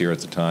Zed, who was here at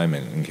the time,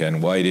 and Ken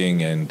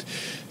Whiting, and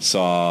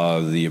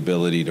saw the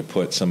ability to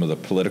put some of the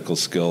political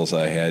skills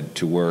I had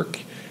to work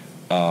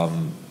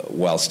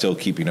while still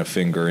keeping a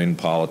finger in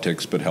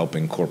politics, but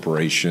helping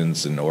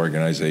corporations and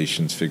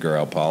organizations figure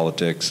out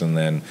politics. And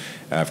then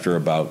after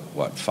about,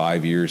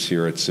 5 years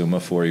here at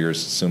Summa, 4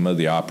 years at Summa,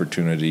 the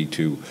opportunity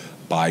to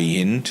buy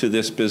into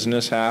this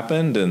business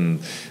happened, and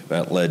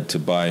that led to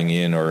buying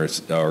in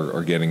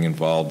or getting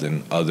involved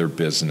in other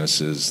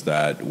businesses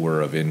that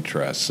were of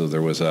interest. So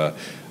there was a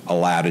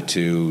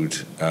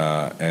latitude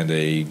and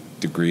a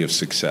degree of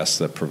success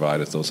that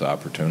provided those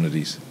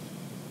opportunities.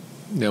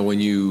 Now, when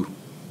you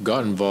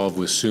got involved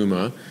with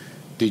Summa,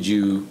 did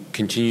you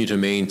continue to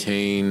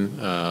maintain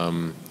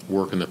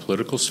work in the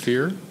political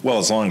sphere? Well,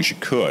 as long as you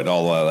could.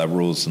 All the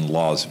rules and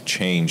laws have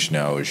changed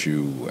now, as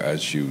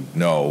you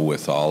know,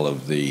 with all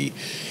of the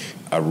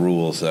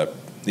rules that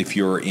if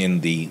you're in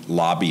the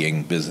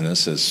lobbying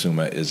business, as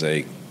Summa is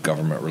a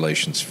government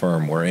relations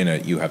firm, we're in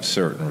it, you have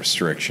certain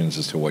restrictions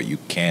as to what you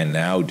can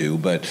now do.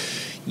 But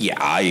yeah,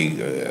 I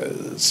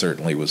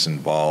certainly was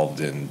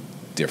involved in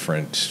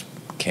different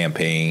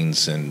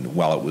campaigns, and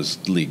while it was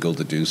legal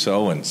to do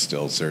so, and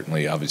still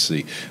certainly,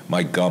 obviously,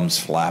 my gums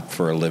flap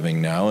for a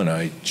living now, and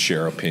I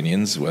share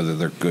opinions, whether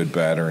they're good,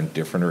 bad, or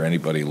indifferent, or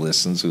anybody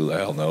listens, who the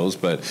hell knows.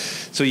 But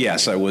so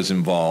yes, I was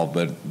involved,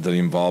 but the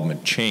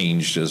involvement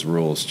changed as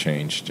rules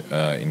changed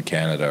in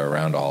Canada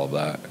around all of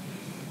that.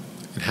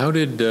 And how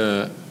did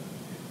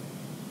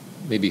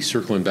maybe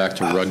circling back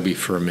to rugby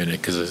for a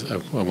minute, because I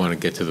want to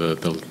get to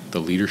the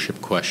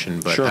leadership question,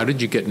 but Sure. How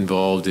did you get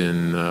involved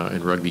in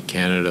Rugby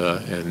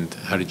Canada, and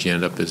how did you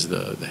end up as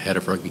the head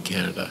of Rugby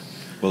Canada?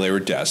 Well, they were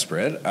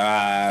desperate.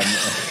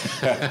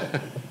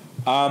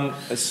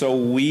 So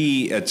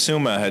we at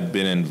Summa had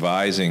been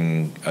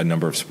advising a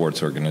number of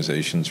sports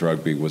organizations.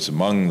 Rugby was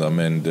among them,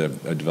 and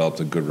I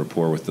developed a good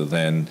rapport with the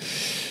then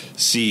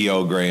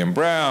CEO Graham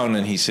Brown,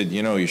 and he said,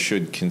 you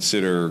should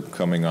consider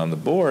coming on the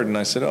board. And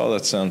I said, oh,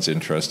 that sounds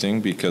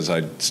interesting, because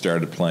I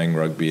started playing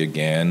rugby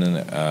again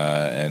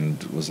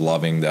and was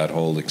loving that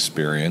whole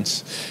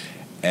experience.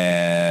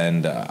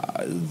 And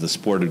the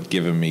sport had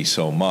given me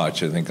so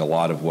much. I think a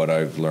lot of what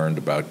I've learned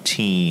about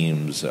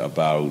teams,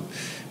 about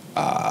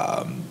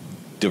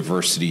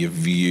diversity of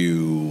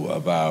view,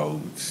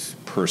 about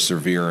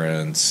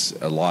perseverance,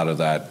 a lot of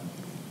that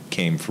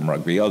came from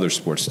rugby, other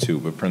sports too,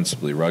 but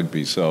principally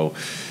rugby. So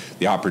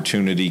the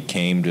opportunity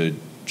came to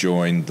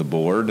join the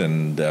board,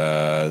 and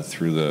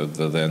through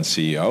the then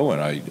CEO,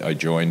 and I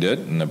joined it.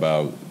 And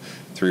about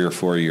 3 or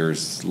 4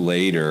 years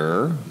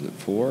later,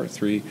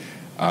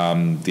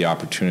 the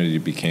opportunity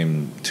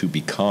to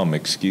become,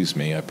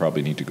 I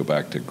probably need to go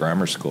back to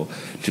grammar school,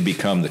 to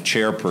become the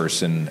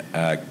chairperson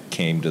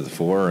came to the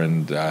fore,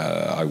 and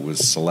I was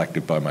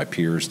selected by my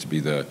peers to be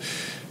the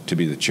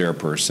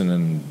chairperson,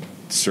 and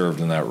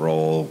served in that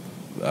role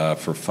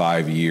for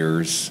 5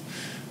 years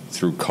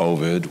through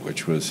COVID,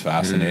 which was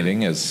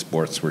fascinating as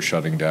sports were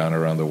shutting down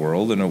around the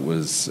world, and it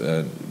was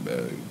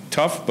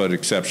tough but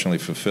exceptionally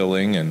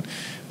fulfilling. And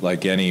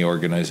like any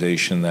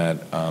organization that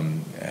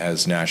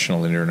has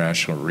national and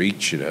international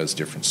reach, it has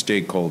different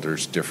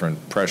stakeholders,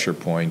 different pressure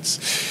points.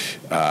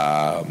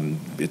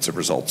 It's a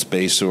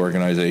results-based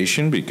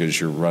organization because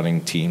you're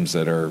running teams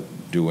that are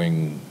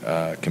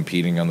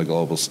competing on the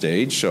global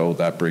stage, so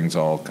that brings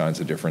all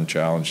kinds of different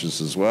challenges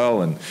as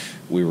well. And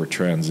we were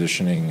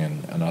transitioning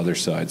on other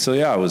sides. So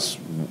yeah, it was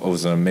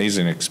an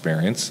amazing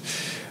experience,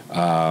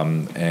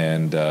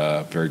 and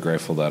very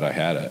grateful that I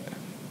had it.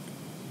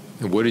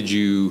 And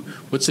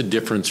what's the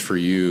difference for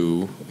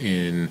you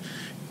in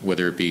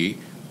whether it be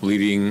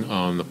leading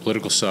on the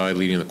political side,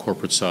 leading on the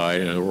corporate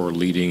side, or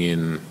leading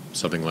in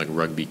something like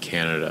Rugby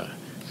Canada?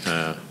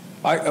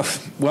 I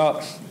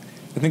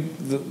think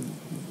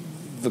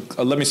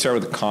let me start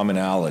with the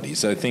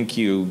commonalities. I think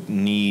you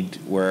need,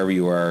 wherever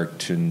you are,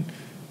 to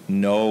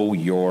know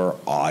your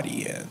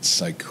audience.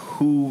 Like,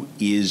 who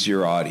is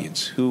your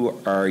audience? Who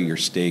are your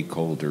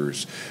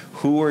stakeholders?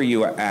 Who are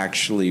you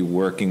actually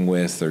working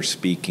with or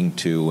speaking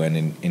to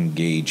and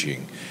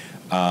engaging?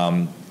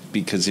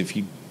 Because if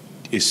you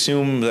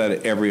assume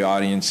that every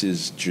audience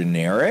is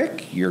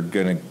generic, you're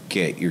going to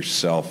get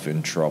yourself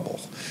in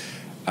trouble.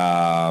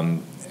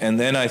 And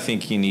then I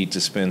think you need to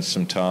spend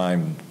some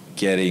time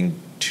getting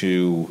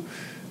to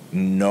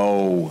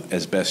know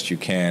as best you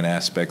can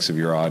aspects of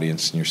your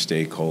audience and your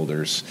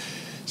stakeholders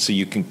so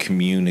you can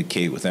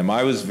communicate with them.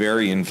 I was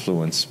very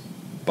influenced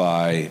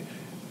by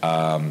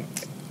a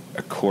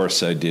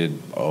course I did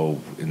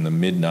in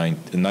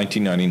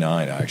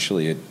 1999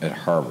 actually at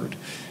Harvard.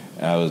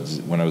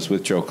 When I was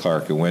with Joe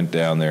Clark, I went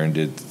down there and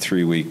did a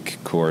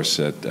 3-week course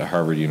at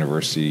Harvard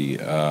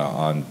University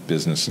on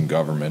business and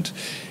government.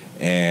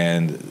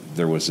 And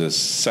there was a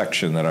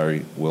section that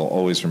I will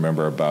always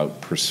remember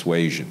about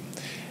persuasion.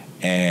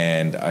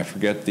 And I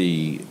forget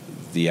the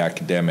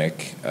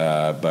academic,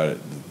 but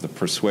the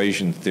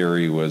persuasion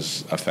theory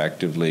was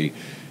effectively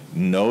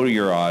know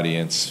your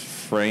audience,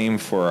 frame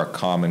for a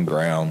common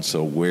ground.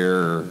 So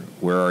where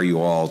are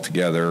you all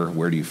together?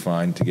 Where do you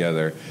find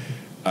together?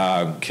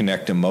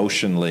 Connect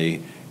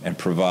emotionally and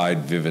provide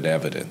vivid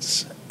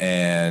evidence.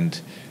 And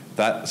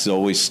that's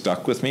always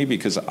stuck with me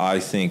because I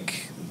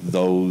think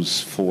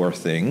those 4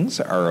 things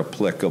are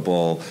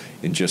applicable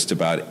in just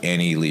about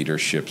any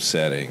leadership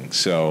setting.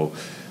 So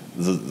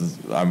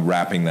I'm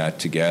wrapping that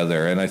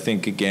together. And I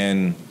think,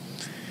 again,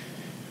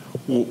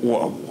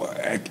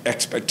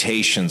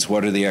 expectations.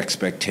 What are the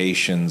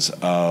expectations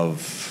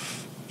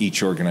of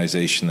each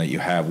organization that you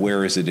have?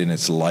 Where is it in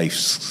its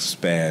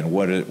lifespan?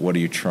 What are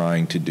you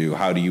trying to do?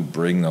 How do you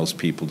bring those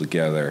people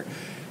together?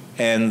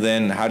 And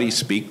then how do you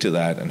speak to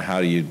that, and how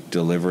do you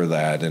deliver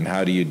that, and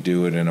how do you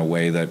do it in a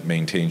way that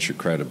maintains your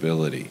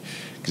credibility?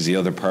 Because the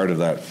other part of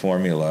that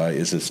formula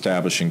is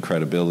establishing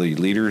credibility.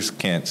 Leaders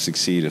can't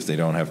succeed if they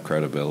don't have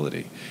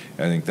credibility.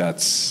 I think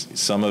that's,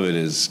 some of it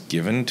is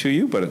given to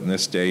you, but in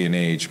this day and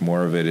age,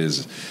 more of it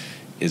is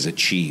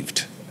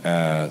achieved.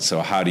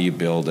 So how do you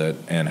build it,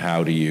 and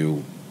how do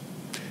you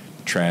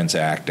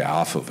transact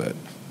off of it?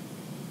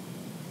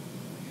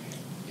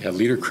 Yeah,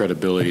 leader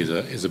credibility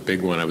is a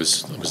big one. I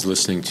was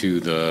listening to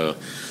the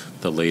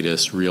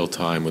latest Real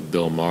Time with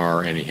Bill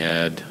Maher, and he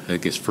had, I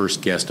think his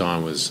first guest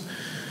on was,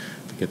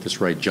 to get this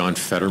right, John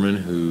Fetterman,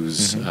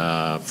 who's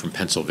from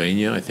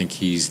Pennsylvania. I think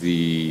he's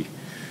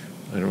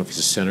I don't know if he's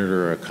a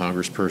senator or a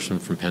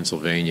congressperson from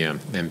Pennsylvania.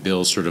 And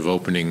Bill's sort of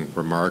opening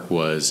remark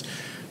was,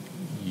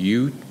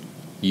 you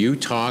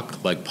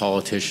talk like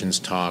politicians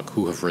talk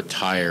who have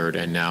retired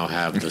and now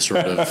have the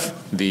sort of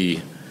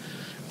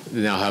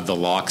now have the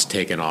locks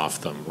taken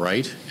off them,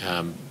 right?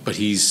 But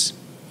he's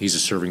a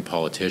serving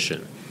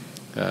politician,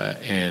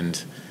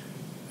 and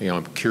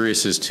I'm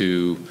curious as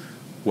to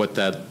what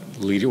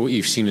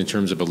you've seen in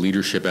terms of a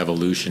leadership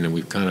evolution, and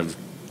we've kind of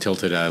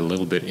tilted at a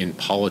little bit in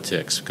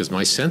politics, because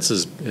my sense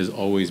has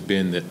always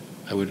been that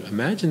I would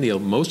imagine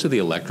most of the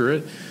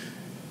electorate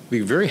would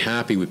be very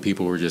happy with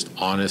people who are just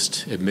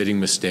honest, admitting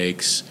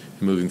mistakes,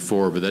 and moving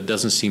forward, but that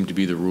doesn't seem to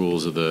be the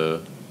rules of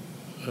the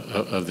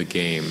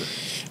game.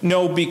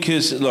 No,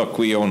 because, look,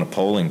 we own a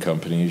polling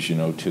company, as you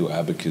know, too,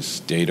 Abacus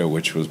Data,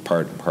 which was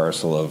part and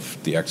parcel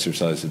of the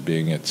exercise of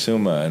being at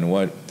Summa. And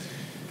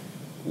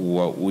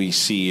what we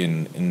see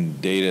in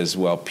data as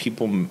well,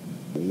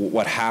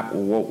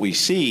 what we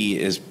see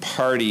is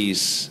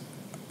parties,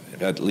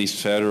 at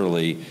least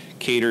federally,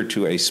 cater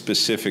to a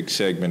specific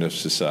segment of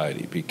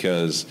society,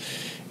 because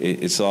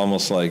it's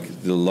almost like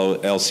the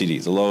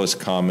LCD, the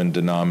lowest common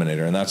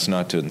denominator, and that's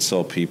not to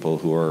insult people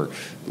who are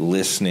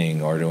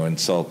listening or to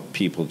insult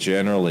people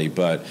generally,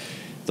 but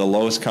the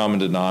lowest common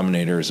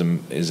denominator is a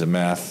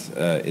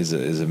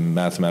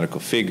mathematical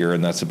figure,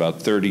 and that's about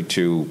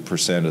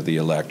 32% of the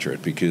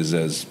electorate, because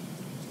as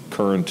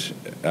current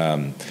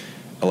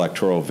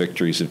electoral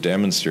victories have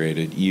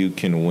demonstrated, you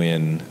can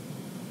win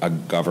a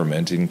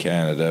government in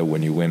Canada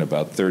when you win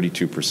about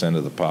 32%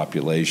 of the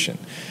population.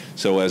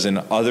 So as in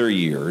other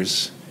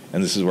years,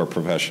 and this is where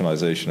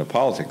professionalization of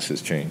politics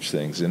has changed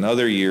things, in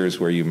other years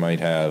where you might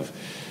have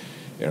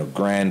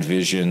grand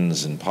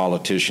visions and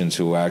politicians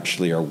who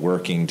actually are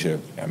working to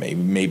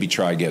maybe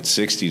try to get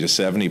 60 to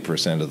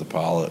 70% of the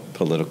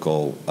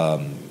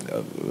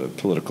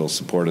political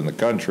support in the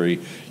country,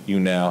 you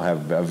now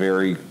have a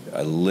very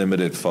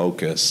limited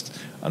focus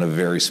on a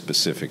very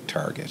specific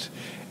target.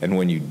 And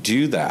when you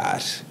do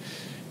that,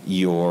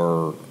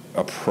 your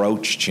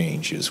approach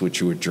changes, what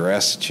you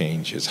address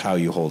changes, how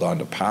you hold on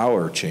to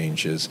power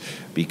changes,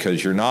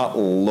 because you're not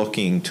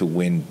looking to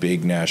win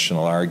big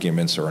national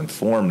arguments or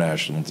inform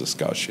national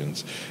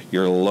discussions.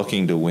 You're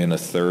looking to win a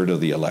third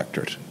of the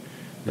electorate.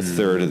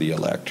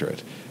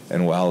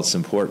 And while it's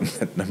important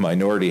that the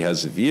minority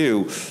has a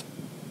view,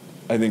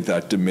 I think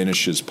that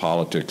diminishes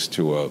politics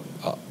to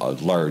a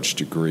large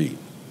degree,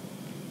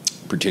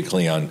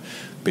 particularly on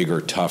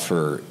bigger,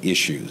 tougher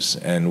issues.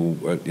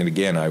 And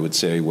again, I would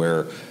say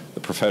where the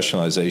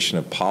professionalization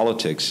of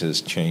politics has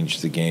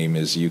changed the game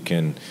is you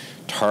can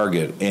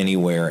target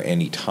anywhere,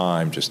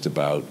 anytime, just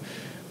about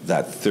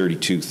that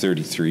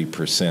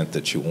 33%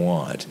 that you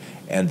want.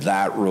 And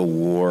that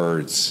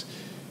rewards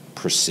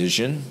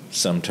precision,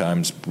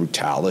 sometimes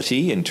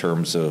brutality in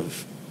terms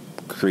of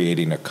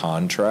creating a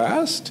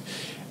contrast.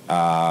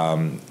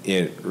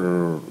 It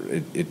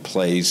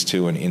plays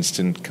to an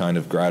instant kind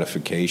of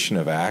gratification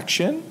of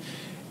action,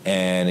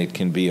 and it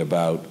can be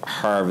about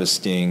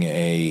harvesting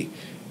a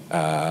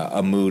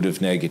mood of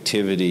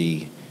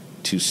negativity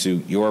to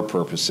suit your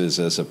purposes,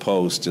 as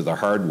opposed to the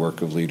hard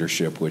work of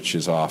leadership, which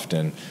is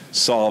often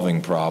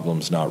solving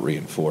problems, not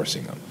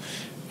reinforcing them.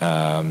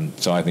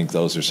 So I think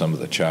those are some of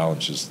the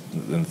challenges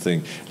and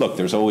things. Look,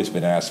 there's always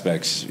been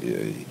aspects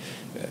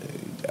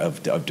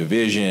of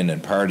division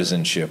and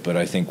partisanship, but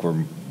I think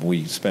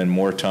we spend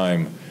more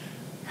time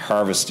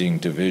harvesting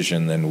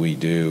division than we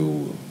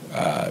do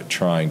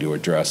trying to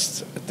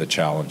address the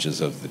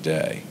challenges of the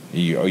day.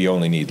 You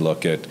only need to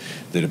look at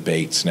the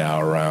debates now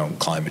around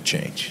climate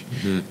change,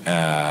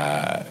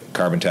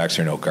 carbon tax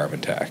or no carbon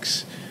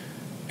tax,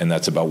 and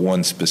that's about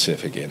one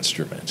specific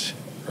instrument,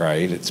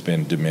 right? It's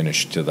been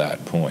diminished to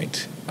that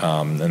point,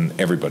 and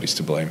everybody's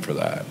to blame for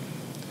that.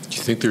 Do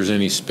you think there's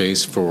any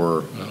space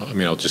for,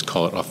 I'll just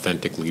call it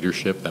authentic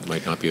leadership? That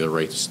might not be the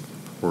right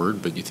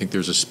word, but you think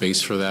there's a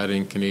space for that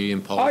in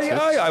Canadian politics?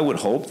 I would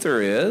hope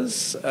there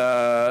is.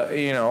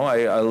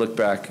 I look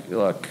back,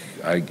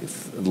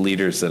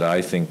 leaders that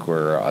I think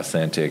were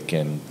authentic,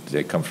 and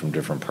they come from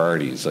different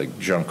parties, like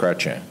Jean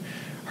Chrétien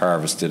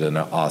harvested an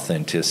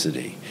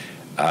authenticity.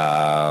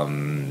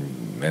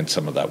 and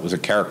some of that was a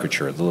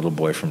caricature, the little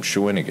boy from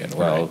Shawinigan.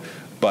 Well, right.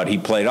 But he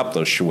played up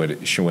those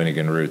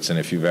Shawinigan roots, and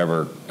if you've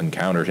ever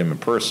encountered him in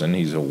person,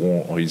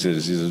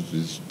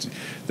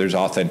 there's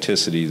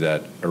authenticity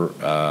that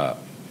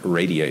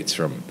radiates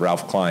from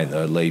Ralph Klein,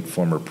 the late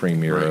former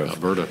premier of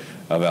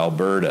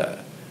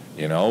Alberta,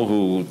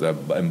 who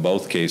in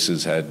both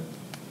cases had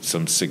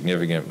some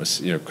significant,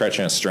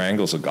 Chrétien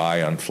strangles a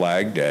guy on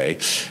Flag Day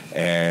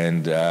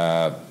and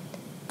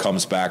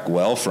comes back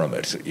well from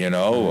it,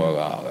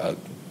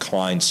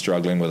 Klein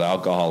struggling with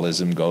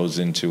alcoholism goes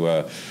into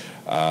a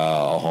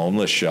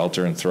homeless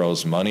shelter and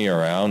throws money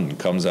around and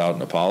comes out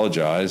and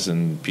apologizes,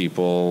 and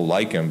people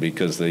like him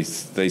because they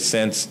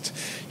sensed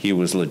he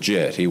was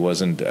legit. He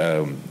wasn't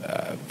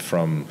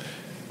from,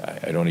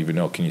 I don't even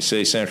know, can you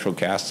say central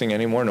casting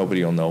anymore?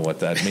 Nobody will know what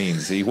that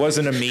means. He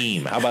wasn't a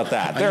meme. How about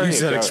that? I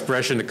used that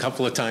expression a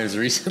couple of times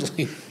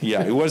recently.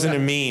 Yeah, it wasn't a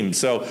meme.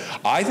 So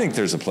I think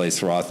there's a place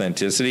for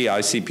authenticity. I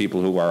see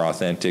people who are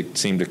authentic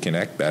seem to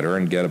connect better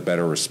and get a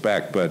better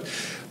respect, but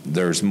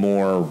there's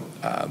more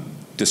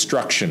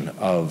destruction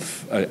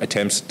of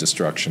attempts at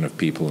destruction of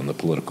people in the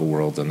political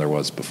world than there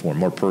was before.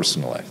 More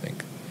personal, I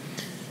think.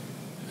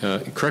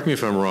 Correct me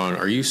if I'm wrong.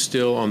 Are you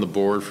still on the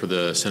board for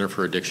the Center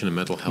for Addiction and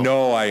Mental Health?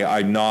 No,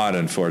 I'm not,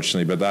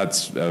 unfortunately. But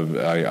that's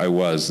I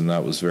was, and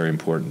that was very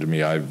important to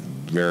me.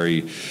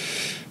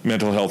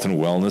 Mental health and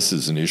wellness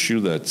is an issue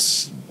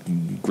that's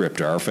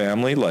gripped our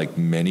family, like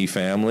many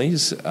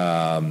families.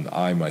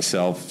 I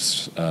myself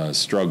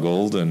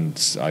struggled,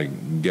 and I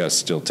guess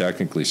still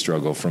technically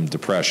struggle from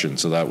depression.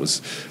 So that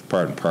was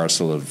part and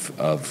parcel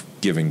of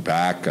giving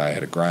back. I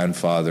had a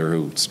grandfather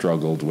who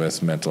struggled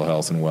with mental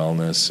health and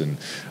wellness, and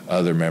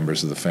other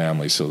members of the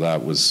family. So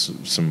that was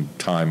some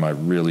time I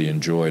really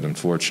enjoyed.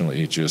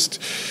 Unfortunately, just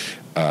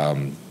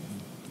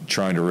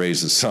trying to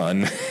raise a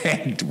son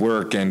and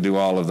work and do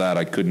all of that,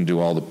 I couldn't do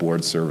all the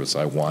board service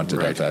I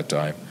wanted at that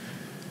time.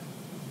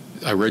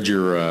 I read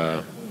your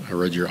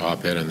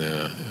op-ed in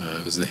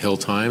it was the Hill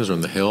Times or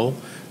on the Hill.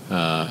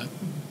 Thought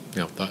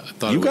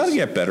you got to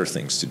get better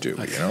things to do,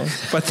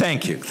 But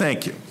thank you.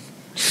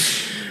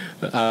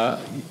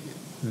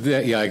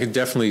 I could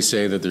definitely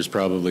say that there's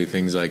probably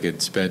things I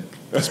could spend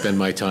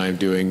my time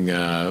doing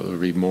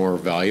would be more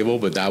valuable,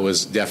 but that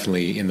was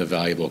definitely in the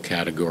valuable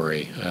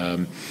category.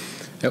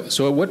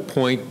 So, at what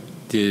point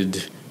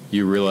did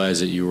you realize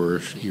that you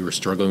were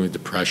struggling with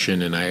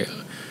depression? And I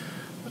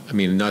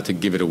mean, not to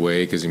give it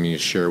away, because you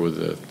share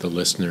with the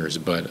listeners,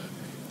 but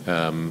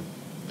the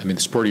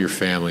support of your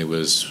family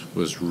was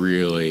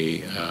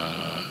really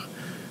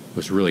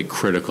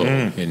critical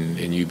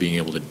in you being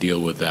able to deal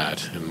with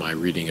that, in my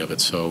reading of it.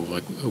 So,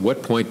 at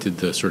what point did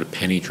the sort of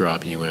penny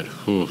drop and you went,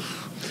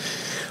 oof?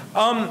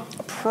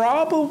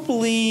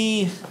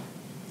 Probably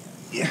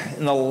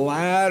in the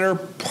latter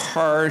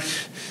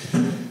part.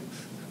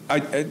 I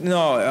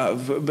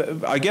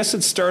guess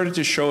it started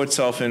to show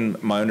itself in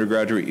my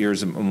undergraduate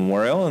years at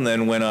Memorial, and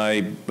then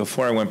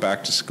before I went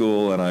back to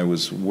school and I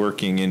was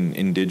working in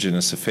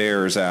Indigenous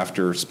affairs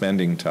after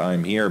spending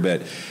time here,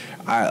 but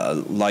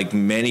like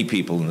many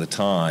people in the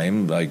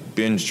time,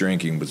 binge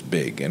drinking was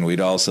big, and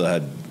we'd also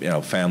had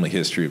family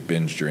history of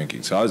binge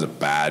drinking. So I was a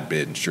bad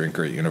binge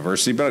drinker at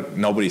university, but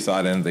nobody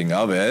thought anything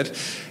of it.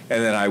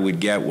 And then I would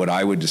get what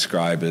I would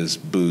describe as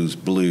booze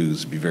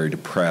blues, be very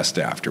depressed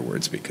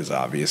afterwards because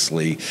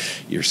obviously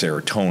your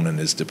serotonin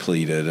is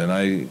depleted. And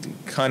I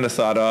kind of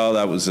thought,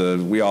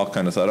 we all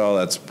kind of thought,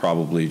 that's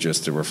probably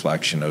just a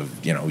reflection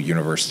of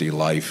university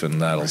life, and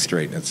that'll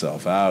straighten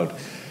itself out.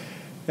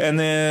 And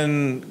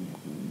then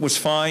was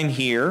fine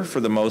here for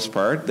the most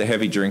part. The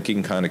heavy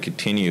drinking kind of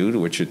continued,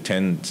 which it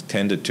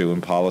tended to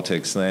in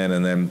politics then,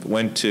 and then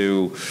went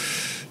to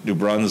New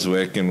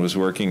Brunswick and was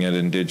working at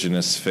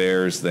Indigenous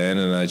Affairs then,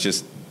 and I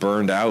just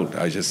burned out.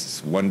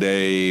 One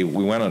day,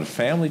 we went on a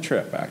family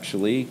trip,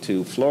 actually,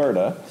 to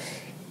Florida,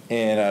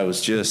 and I was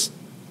just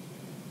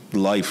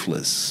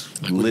lifeless.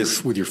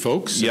 With your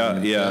folks?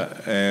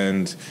 Yeah.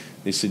 And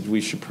they said, we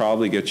should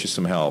probably get you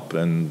some help.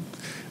 And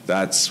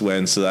that's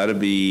when, so that'd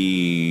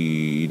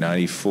be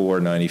 94,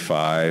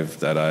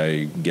 95, that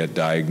I get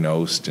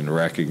diagnosed and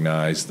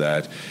recognize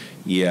that,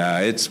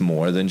 it's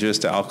more than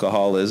just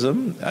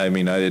alcoholism. I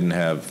mean, I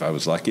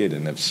was lucky I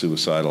didn't have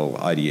suicidal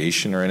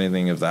ideation or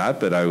anything of that,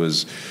 but I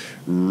was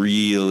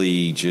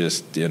really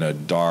just in a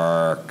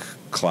dark,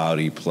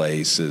 cloudy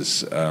place.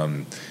 As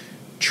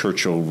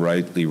Churchill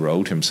rightly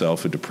wrote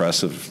himself, a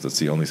depressive. That's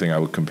the only thing I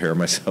would compare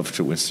myself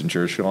to Winston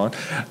Churchill on.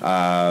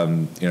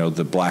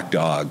 The black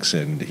dogs,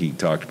 and he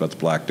talked about the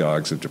black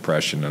dogs of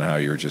depression and how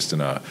you're just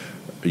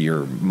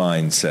your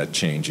mindset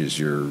changes,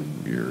 your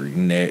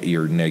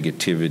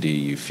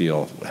negativity, you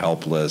feel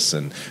helpless,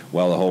 and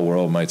while the whole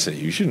world might say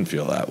you shouldn't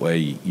feel that way,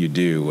 you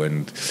do.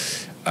 And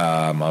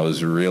I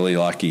was really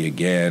lucky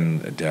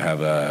again to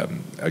have a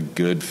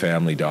good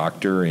family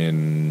doctor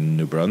in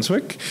New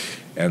Brunswick,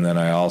 and then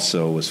I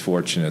also was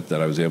fortunate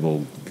that I was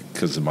able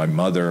because of my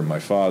mother and my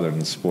father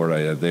and the support I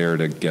had there,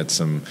 to get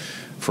some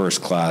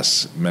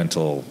first-class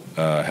mental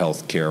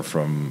health care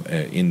from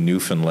in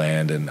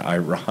Newfoundland. And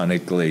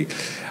ironically,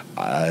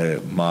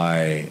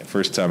 my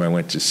first time I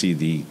went to see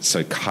the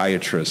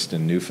psychiatrist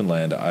in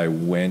Newfoundland, I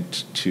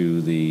went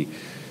to the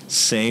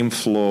same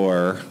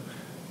floor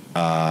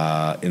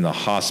in the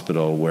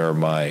hospital where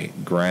my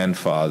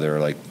grandfather,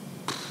 like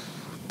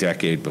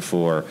decade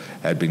before,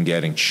 had been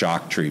getting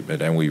shock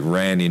treatment, and we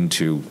ran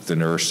into the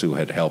nurse who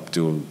had helped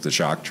do the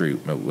shock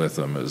treatment with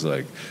him. It was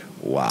like,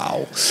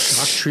 wow.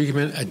 Shock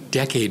treatment a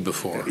decade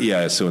before.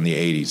 Yeah, so in the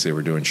 80s they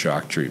were doing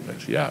shock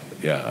treatment. Yeah.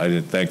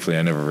 Thankfully,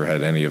 I never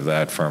had any of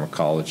that.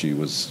 Pharmacology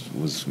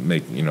was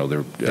making,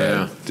 their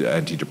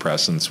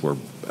antidepressants were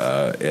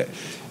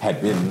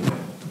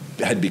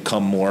had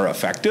become more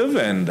effective,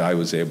 and I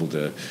was able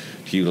to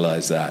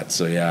utilize that.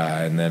 So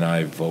and then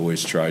I've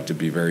always tried to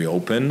be very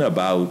open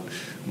about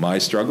my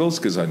struggles,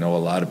 because I know a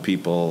lot of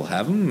people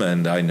have them,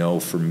 and I know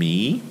for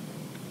me,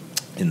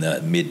 in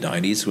the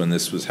mid-90s when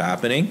this was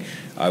happening,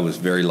 I was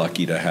very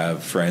lucky to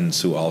have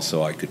friends who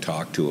also I could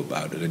talk to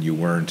about it. And it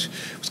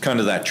was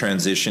kind of that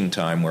transition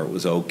time where it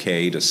was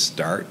okay to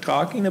start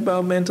talking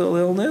about mental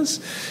illness,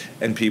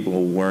 and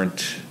people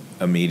weren't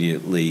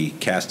immediately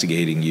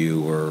castigating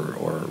you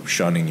or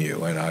shunning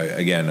you. And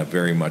I'm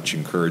very much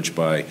encouraged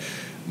by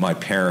my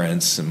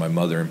parents and my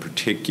mother in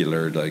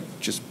particular, like,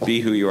 just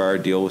be who you are,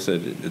 deal with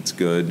it. It's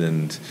good,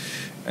 and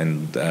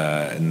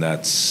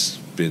that's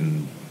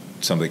been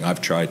something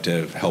I've tried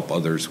to help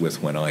others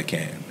with when I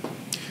can.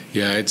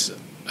 Yeah,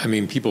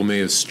 people may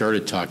have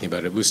started talking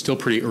about it. It was still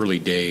pretty early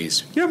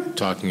days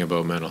talking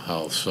about mental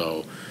health.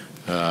 So,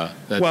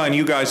 and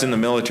you guys in the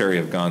military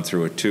have gone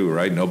through it too,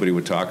 right? Nobody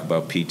would talk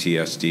about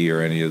PTSD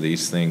or any of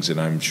these things,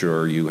 and I'm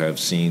sure you have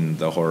seen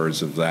the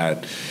horrors of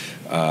that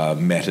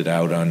meted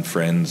out on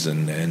friends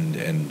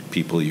and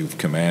people you've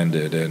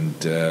commanded.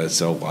 And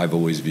so I've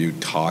always viewed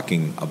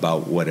talking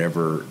about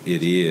whatever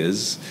it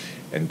is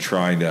and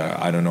trying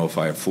to, I don't know if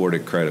I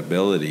afforded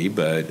credibility,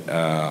 but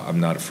I'm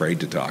not afraid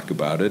to talk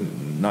about it.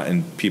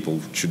 And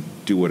people should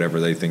do whatever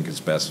they think is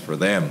best for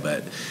them.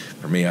 But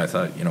for me, I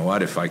thought, you know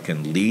what, if I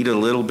can lead a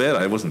little bit,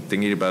 I wasn't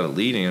thinking about it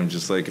leading. I'm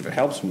just like, if it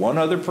helps one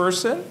other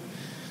person,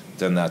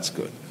 then that's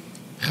good.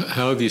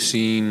 How have you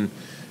seen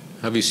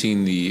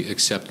the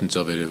acceptance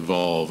of it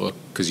evolve?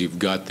 Because you've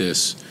got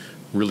this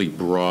really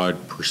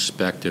broad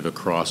perspective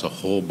across a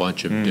whole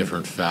bunch of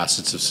different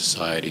facets of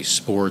society: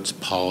 sports,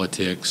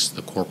 politics,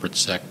 the corporate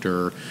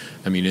sector.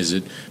 I mean, has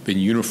it been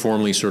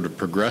uniformly sort of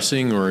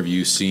progressing, or have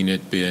you seen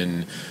it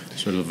been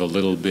sort of a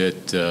little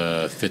bit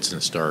fits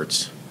and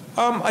starts?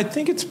 I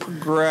think it's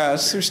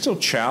progressed. There's still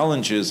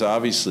challenges,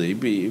 obviously,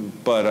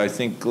 but I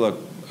think, look,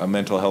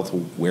 mental health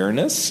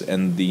awareness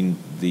and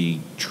the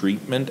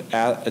treatment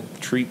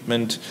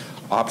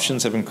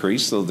options have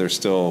increased, though they're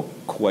still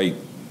quite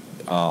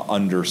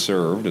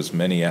underserved, as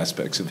many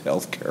aspects of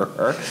healthcare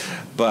are.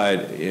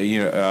 But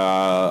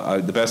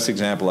the best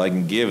example I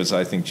can give is,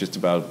 I think, just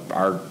about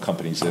our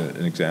company's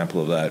an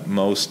example of that.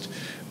 Most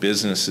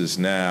businesses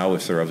now,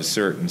 if they're of a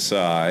certain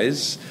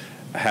size,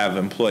 have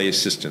employee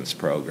assistance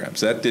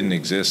programs. That didn't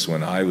exist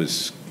when I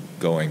was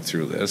going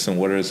through this. And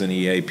what is an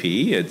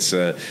EAP? It's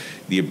the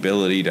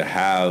ability to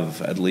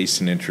have at least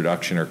an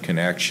introduction or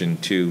connection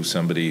to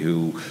somebody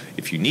who,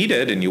 if you need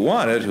it and you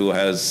want it, who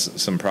has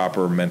some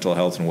proper mental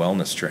health and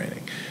wellness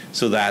training.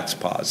 So that's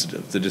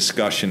positive. The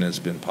discussion has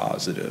been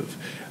positive.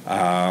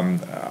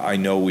 I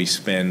know we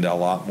spend a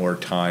lot more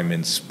time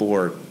in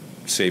sport.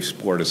 Safe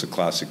sport is a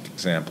classic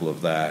example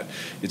of that.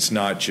 It's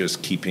not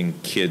just keeping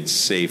kids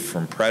safe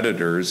from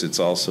predators. It's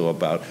also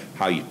about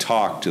how you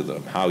talk to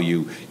them, how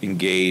you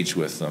engage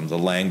with them. The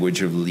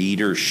language of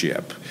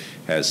leadership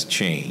has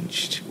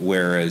changed,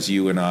 whereas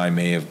you and I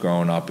may have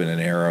grown up in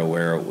an era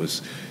where it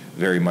was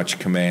very much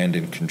command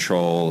and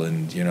control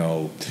and,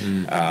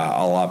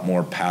 a lot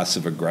more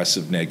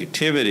passive-aggressive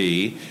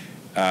negativity.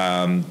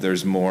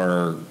 There's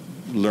more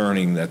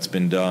learning that's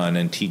been done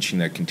and teaching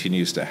that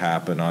continues to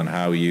happen on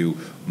how you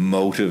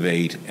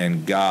motivate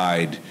and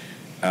guide,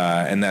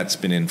 and that's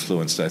been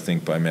influenced, I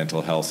think, by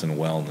mental health and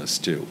wellness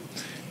too.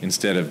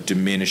 Instead of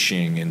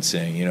diminishing and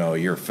saying,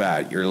 you're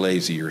fat, you're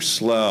lazy, you're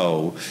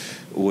slow,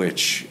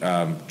 which,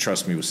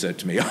 trust me, was said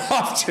to me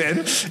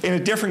often in a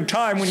different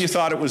time when you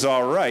thought it was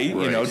all right,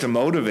 to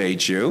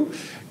motivate you.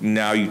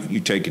 Now you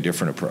take a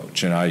different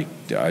approach, and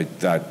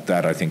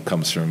that I think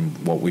comes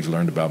from what we've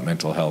learned about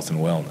mental health and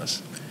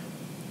wellness.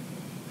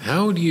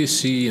 How do you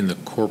see in the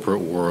corporate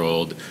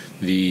world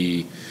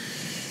the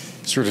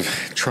sort of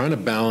trying to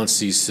balance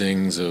these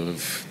things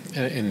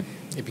and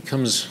it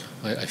becomes,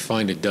 I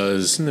find it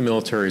does, and the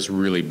military is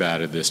really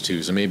bad at this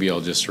too, so maybe I'll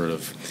just sort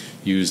of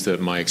use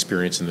my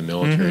experience in the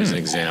military as an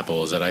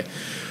example, is that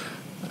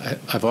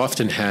I've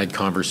often had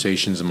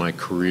conversations in my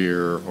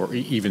career, or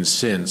even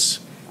since,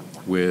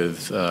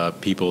 with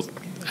people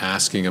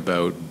asking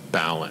about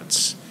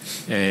balance,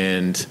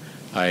 and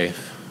I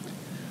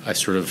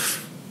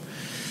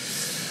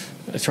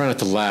try not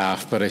to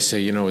laugh, but I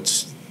say,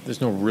 there's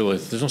no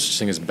such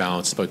thing as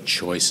balance. It's about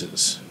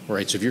choices,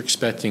 right? So if you're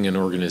expecting an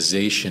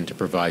organization to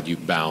provide you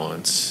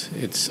balance,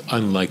 it's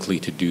unlikely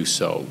to do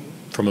so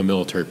from a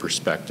military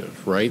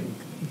perspective, right?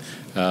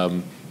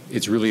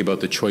 It's really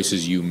about the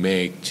choices you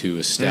make to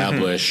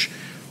establish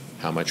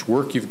how much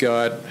work you've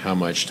got, how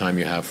much time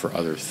you have for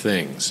other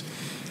things.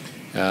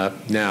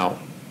 Now,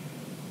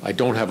 I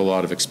don't have a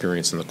lot of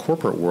experience in the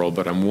corporate world,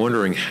 but I'm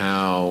wondering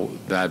how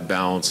that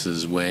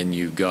balances when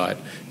you're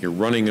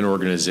running an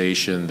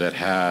organization that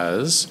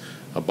has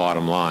a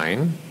bottom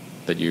line,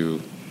 that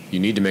you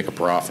need to make a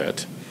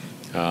profit,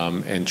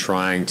 and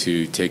trying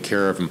to take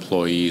care of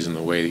employees in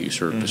the way that you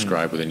sort of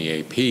described with an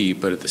EAP,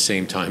 but at the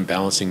same time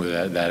balancing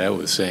with that out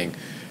with saying,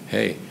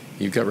 hey,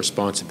 you've got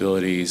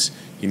responsibilities,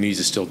 you need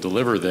to still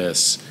deliver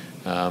this.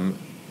 And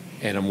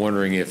I'm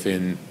wondering if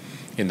in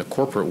the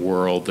corporate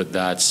world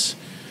that's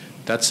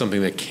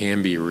something that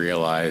can be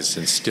realized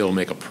and still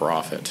make a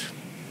profit.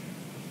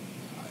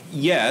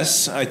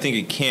 Yes, I think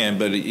it can,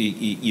 but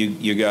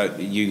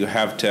you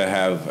have to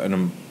have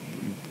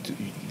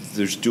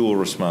there's dual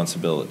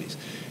responsibilities.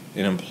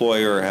 An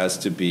employer has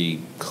to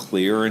be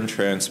clear and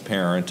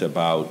transparent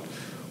about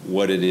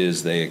what it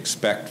is they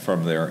expect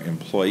from their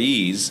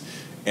employees,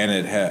 and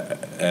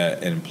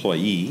an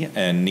employee,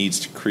 and needs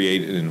to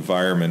create an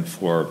environment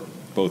for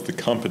both the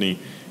company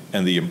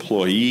and the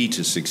employee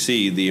to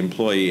succeed. The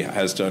employee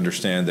has to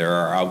understand there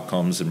are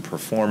outcomes and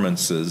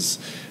performances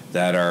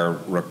that are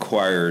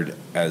required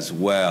as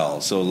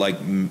well. So like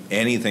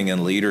anything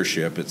in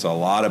leadership, it's a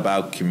lot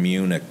about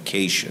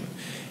communication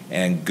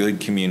and good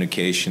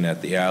communication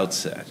at the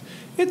outset.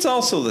 It's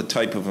also the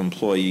type of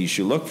employees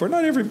you look for.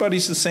 Not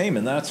everybody's the same,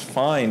 and that's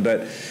fine.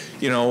 But,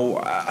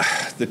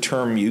 the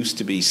term used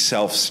to be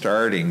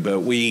self-starting,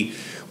 but we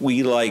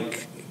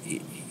like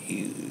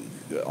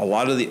a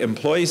lot of the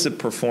employees that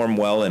perform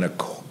well in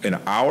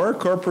our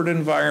corporate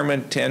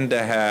environment tend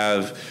to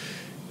have,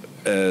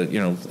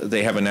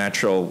 they have a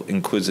natural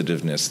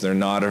inquisitiveness. They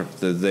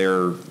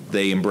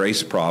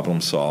embrace problem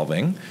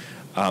solving.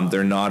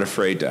 They're not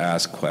afraid to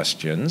ask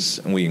questions,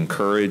 and we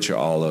encourage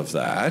all of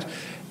that.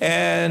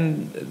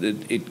 And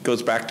it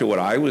goes back to what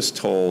I was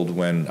told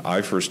when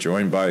I first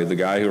joined by the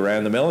guy who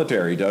ran the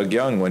military, Doug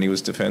Young, when he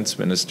was defense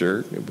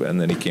minister, and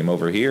then he came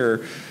over here.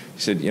 He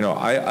said,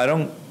 I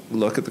don't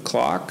look at the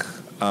clock.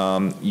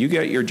 You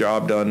get your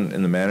job done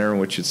in the manner in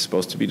which it's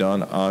supposed to be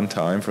done on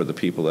time for the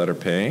people that are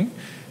paying,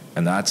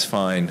 and that's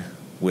fine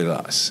with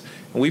us.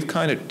 And we've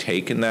kind of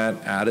taken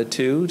that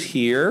attitude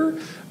here.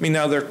 I mean,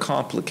 now there are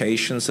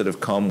complications that have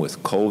come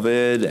with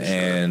COVID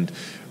and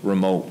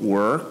remote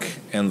work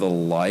and the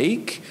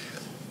like,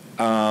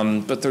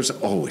 but there's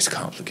always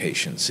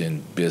complications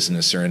in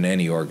business or in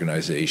any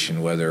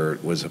organization, whether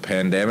it was a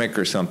pandemic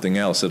or something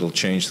else. It'll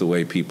change the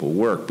way people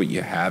work, but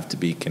you have to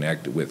be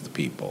connected with the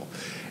people.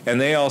 And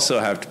they also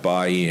have to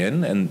buy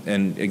in,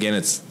 and again,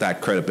 it's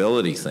that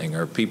credibility thing.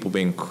 Are people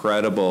being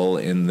credible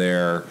in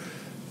their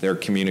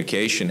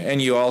communication? And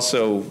you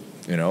also,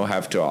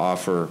 have to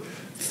offer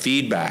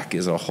feedback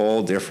is a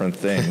whole different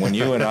thing. When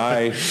you and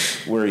I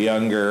were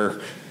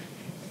younger,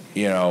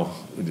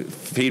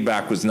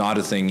 feedback was not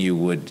a thing you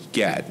would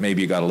get.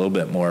 Maybe you got a little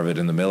bit more of it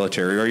in the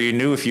military, or you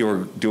knew if you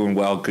were doing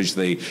well because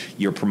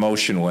your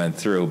promotion went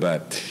through.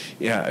 But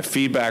yeah,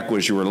 feedback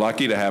was you were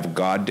lucky to have a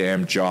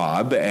goddamn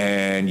job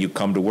and you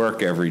come to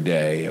work every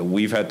day.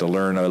 We've had to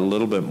learn a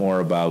little bit more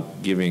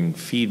about giving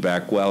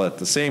feedback, while at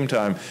the same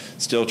time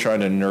still trying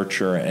to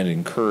nurture and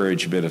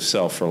encourage a bit of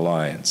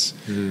self-reliance.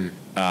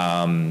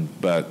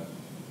 But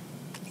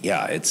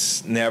yeah,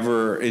 it's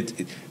never.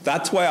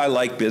 That's why I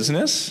like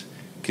business.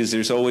 Because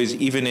there's always,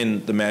 even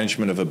in the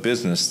management of a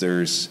business,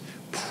 there's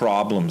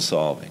problem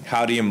solving.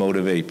 How do you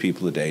motivate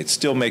people today? It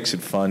still makes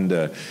it fun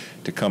to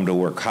come to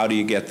work. How do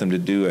you get them to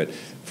do it?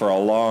 For a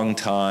long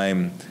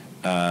time,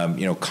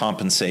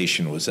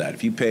 compensation was that.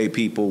 If you pay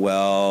people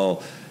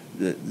well,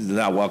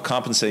 now while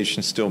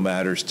compensation still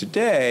matters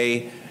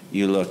today,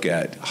 you look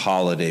at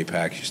holiday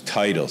packages,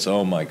 titles.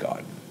 Oh my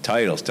God,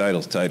 titles.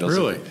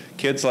 Really?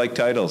 Kids like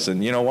titles,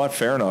 and you know what?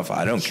 Fair enough.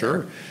 I don't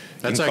care.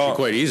 That's actually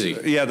quite easy.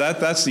 Yeah,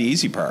 that's the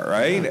easy part,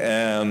 right?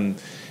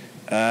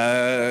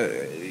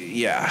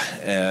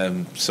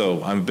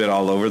 So I'm a bit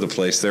all over the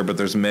place there, but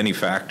there's many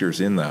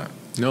factors in that.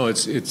 No,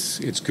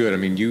 it's good. I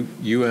mean,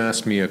 you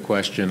asked me a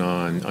question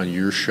on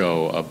your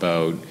show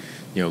about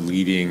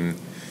leading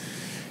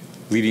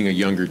a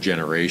younger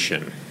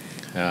generation.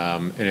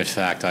 And in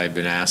fact, I've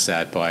been asked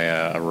that by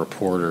a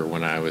reporter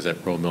when I was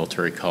at Royal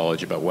Military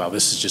College about, wow,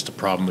 this is just a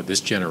problem with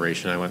this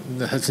generation. I went,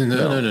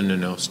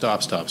 no,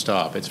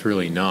 stop. It's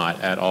really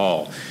not at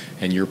all.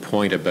 And your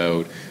point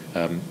about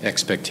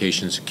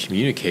expectations of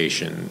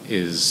communication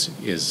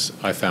is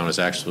I found is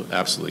actually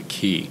absolutely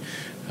key.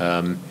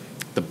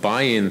 The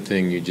buy-in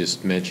thing you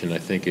just mentioned, I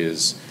think,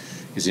 is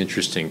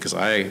interesting, because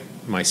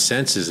my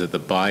sense is that the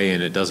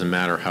buy-in, it doesn't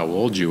matter how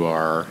old you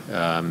are,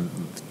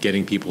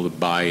 getting people to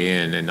buy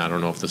in, and I don't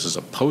know if this is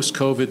a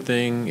post-COVID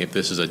thing, if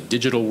this is a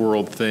digital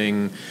world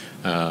thing,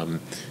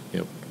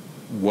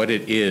 what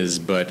it is,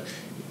 but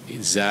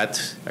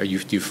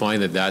do you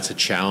find that that's a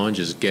challenge,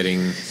 is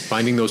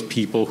finding those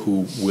people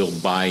who will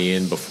buy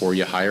in before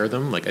you hire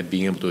them, like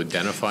being able to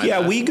identify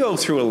Yeah, that? we go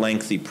through a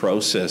lengthy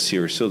process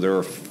here. So there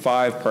are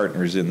 5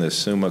 partners in this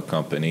Summa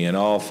company, and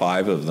all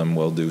 5 of them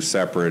will do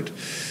separate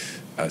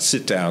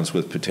sit-downs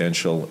with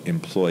potential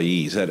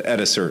employees at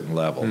a certain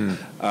level.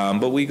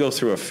 But we go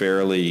through a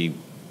fairly,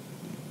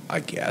 I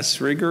guess,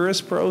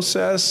 rigorous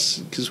process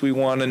because we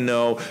want to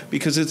know,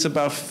 because it's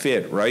about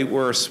fit, right?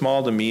 We're a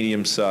small to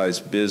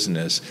medium-sized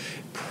business,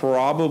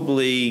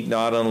 probably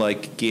not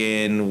unlike,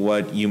 again,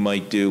 what you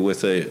might do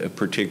with a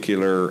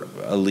particular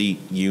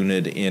elite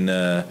unit in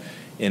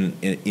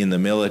the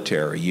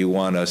military. You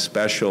want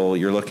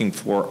you're looking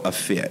for a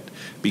fit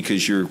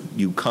because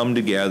you come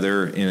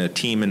together in a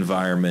team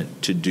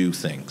environment to do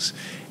things,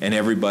 and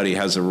everybody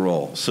has a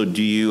role. So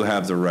do you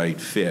have the right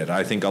fit?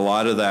 I think a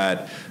lot of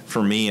that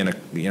for me, and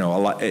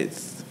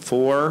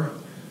 4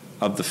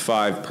 of the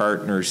 5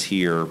 partners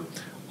here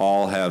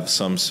all have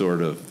some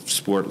sort of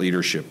sport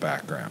leadership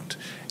background,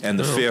 and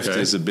the 5th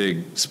is a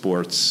big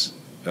sports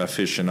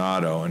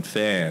aficionado and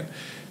fan.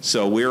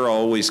 So we're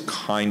always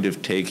kind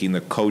of taking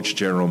the coach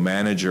general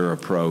manager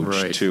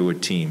approach to a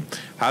team.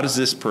 How does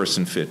this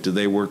person fit? Do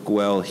they work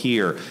well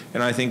here?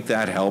 And I think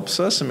that helps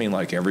us. I mean,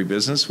 like every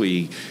business,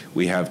 we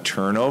have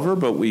turnover,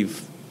 but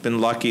we've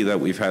been lucky that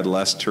we've had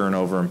less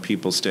turnover and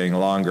people staying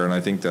longer. And I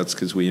think that's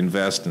because we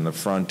invest in the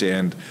front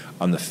end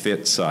on the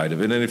fit side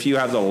of it. And if you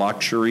have the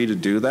luxury to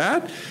do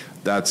that,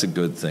 that's a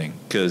good thing.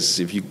 Because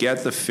if you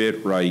get the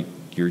fit right,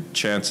 your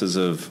chances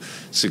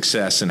of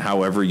success, and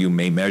however you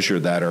may measure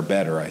that, are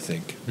better, I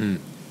think.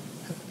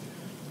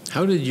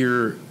 How did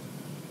your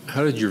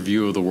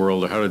view of the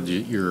world, or how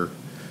did your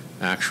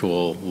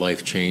actual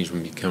life change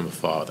when you became a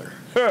father?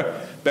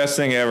 Best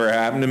thing ever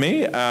happened to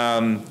me.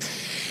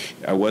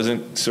 I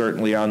wasn't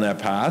certainly on that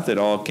path. It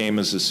all came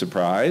as a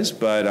surprise,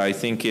 but I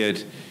think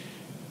it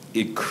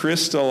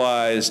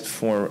crystallized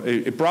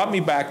it brought me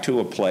back to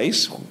a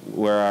place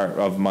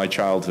of my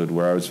childhood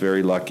where I was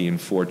very lucky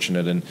and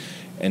fortunate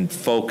and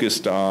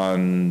focused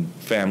on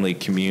family,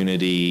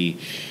 community,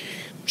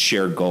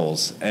 shared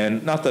goals.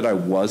 And not that I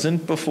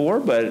wasn't before,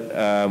 but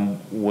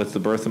with the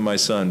birth of my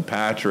son,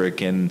 Patrick,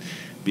 and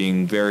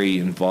being very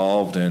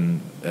involved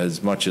in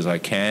as much as I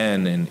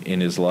can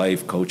in his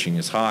life, coaching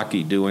his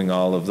hockey, doing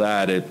all of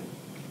that,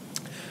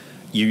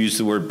 you use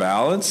the word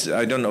balance.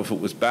 I don't know if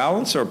it was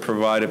balance or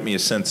provided me a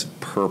sense of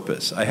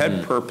purpose. I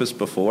had purpose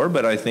before,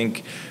 but I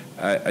think,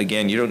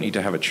 again, you don't need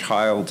to have a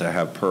child to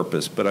have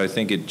purpose, but I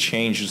think it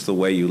changes the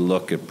way you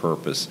look at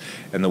purpose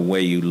and the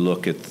way you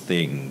look at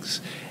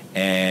things.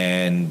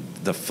 And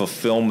the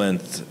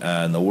fulfillment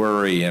and the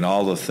worry and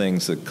all the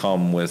things that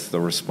come with the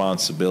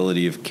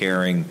responsibility of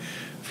caring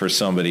for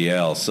somebody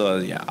else. So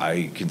yeah,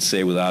 I can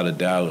say without a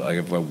doubt, I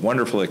have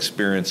wonderful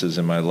experiences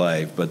in my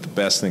life, but the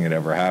best thing that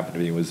ever happened to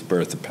me was the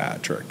birth of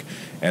Patrick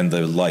and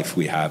the life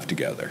we have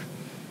together.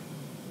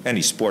 And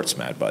he's sports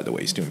mad, by the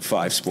way. He's doing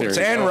 5 sports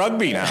and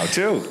rugby now,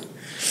 too.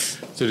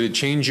 So did it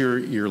change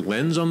your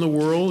lens on the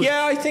world?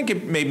 Yeah, I think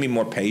it made me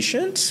more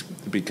patient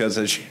because,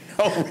 as you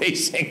know,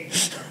 racing,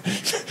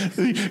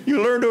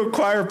 you learn to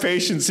acquire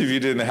patience if you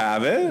didn't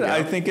have it. Yeah.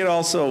 I think it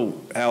also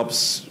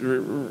helps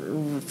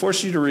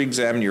force you to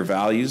re-examine your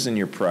values and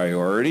your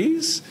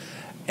priorities.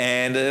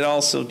 And it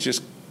also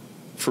just,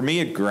 for me,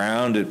 it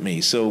grounded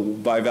me. So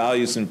by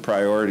values and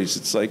priorities,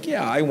 it's like,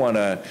 yeah, I want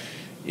to,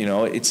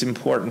 it's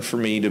important for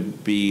me to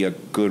be a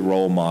good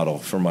role model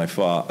for my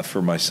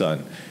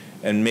son.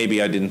 And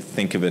maybe I didn't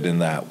think of it in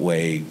that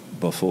way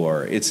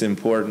before. It's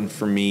important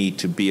for me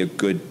to be a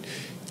good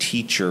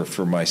teacher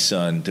for my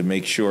son, to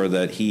make sure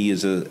that he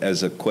is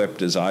as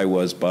equipped as I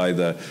was by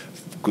the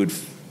good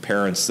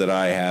parents that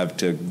I have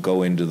to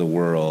go into the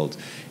world.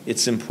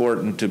 It's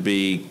important to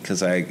be,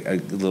 because I'm a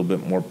little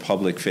bit more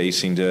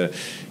public-facing, to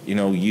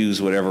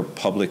use whatever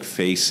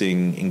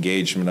public-facing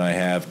engagement I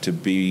have to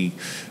be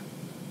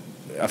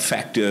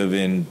effective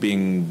in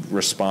being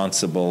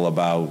responsible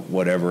about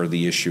whatever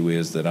the issue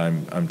is that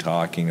I'm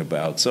talking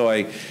about. So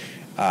it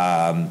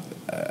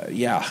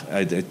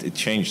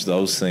changed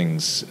those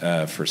things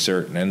for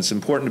certain. And it's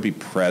important to be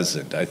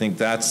present. I think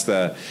that's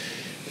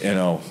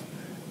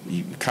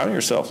you count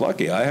yourself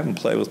lucky. I haven't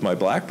played with my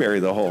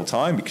BlackBerry the whole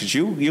time because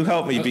you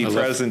helped me be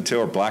present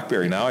to our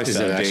BlackBerry. Now I is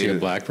it actually a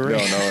BlackBerry? No,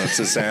 it's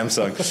a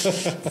Samsung.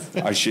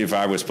 If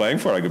I was playing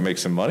for it, I could make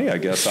some money, I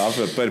guess, off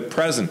of it. But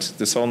present,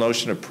 this whole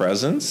notion of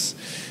presence,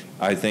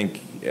 I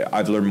think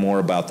I've learned more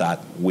about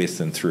that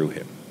with and through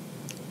him.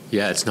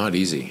 Yeah, it's not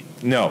easy.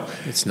 No,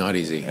 it's not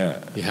easy.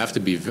 You have to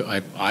be.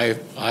 I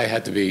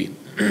had to be.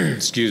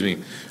 Excuse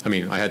me. I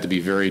mean, I had to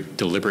be very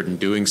deliberate in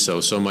doing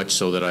so much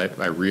so that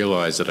I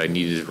realized that I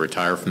needed to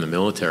retire from the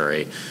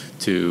military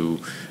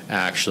to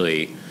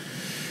actually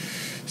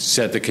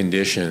set the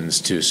conditions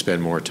to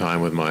spend more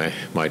time with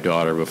my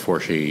daughter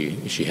before she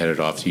headed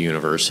off to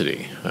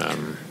university.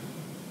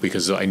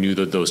 Because I knew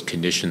that those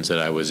conditions that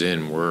I was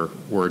in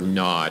were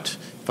not,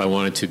 if I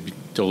wanted to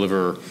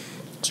deliver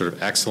sort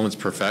of excellence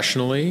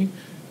professionally,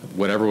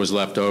 whatever was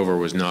left over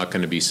was not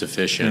going to be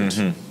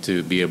sufficient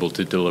to be able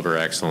to deliver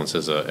excellence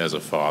as a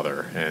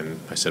father. And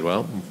I said,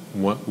 well,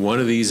 one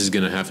of these is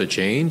going to have to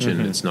change,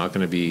 and it's not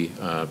going to be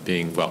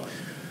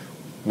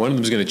one of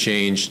them is going to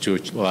change to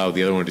allow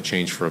the other one to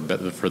change for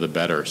the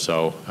better.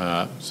 So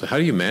how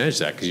do you manage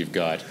that? Because you've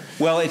got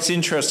it's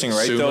interesting,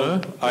 right?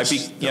 Summa,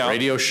 the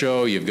radio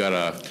show. You've got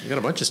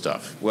a bunch of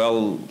stuff.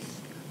 Well,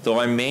 though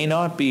I may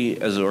not be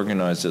as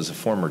organized as a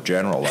former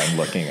general I'm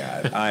looking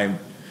at, I'm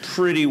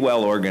pretty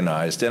well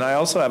organized, and I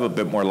also have a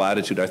bit more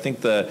latitude. I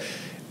think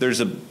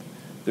there's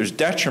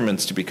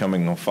detriments to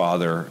becoming a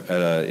father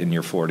in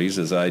your 40s,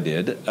 as I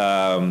did.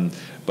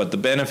 But the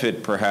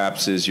benefit,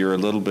 perhaps, is you're a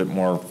little bit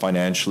more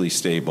financially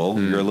stable.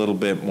 You're a little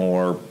bit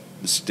more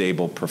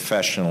stable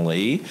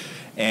professionally,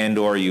 and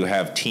or you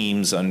have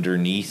teams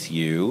underneath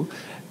you.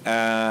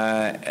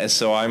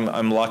 So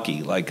I'm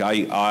lucky. Like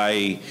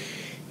I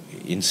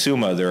in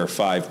Summa, there are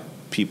 5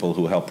 people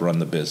who help run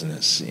the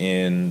business.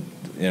 In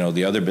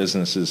the other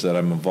businesses that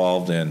I'm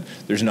involved in,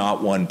 there's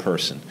not one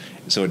person,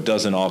 so it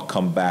doesn't all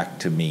come back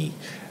to me.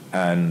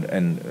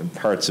 And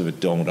parts of it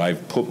don't.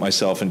 I've put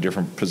myself in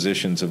different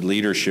positions of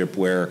leadership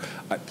where,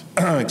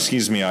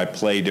 I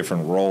play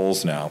different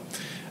roles now.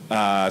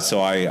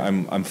 So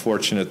I'm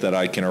fortunate that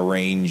I can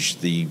arrange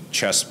the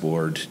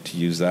chessboard, to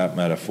use that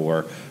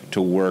metaphor,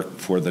 to work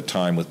for the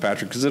time with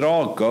Patrick, because it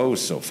all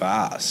goes so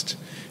fast.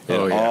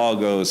 All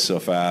goes so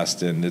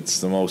fast, and it's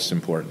the most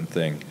important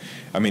thing.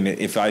 I mean,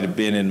 if I'd have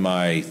been in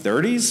my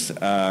 30s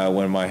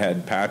when I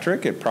had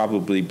Patrick, it'd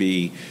probably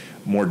be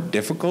more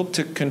difficult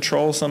to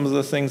control some of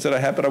the things that I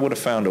had, but I would have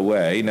found a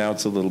way. Now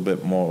it's a little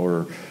bit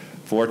more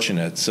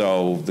fortunate.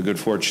 So the good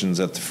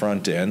fortune's at the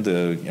front end.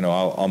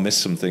 I'll miss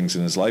some things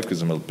in his life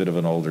because I'm a bit of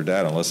an older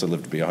dad. Unless I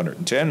live to be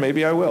 110,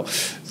 maybe I will.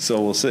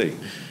 So we'll see.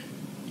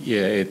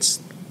 Yeah,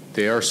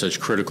 they are such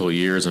critical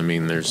years. I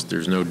mean,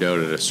 there's no doubt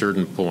at a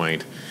certain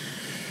point,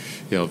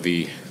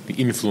 the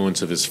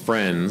influence of his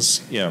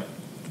friends. Yeah.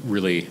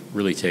 Really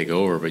take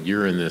over, but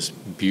you're in this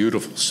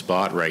beautiful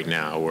spot right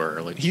now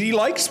where he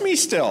likes me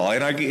still,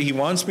 and he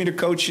wants me to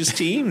coach his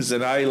teams,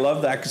 and I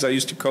love that because I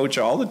used to coach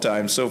all the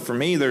time. So for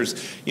me, there's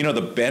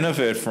the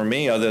benefit for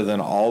me, other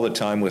than all the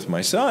time with my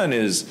son,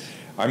 is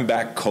I'm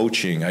back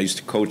coaching. I used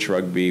to coach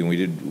rugby, and we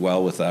did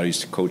well with that. I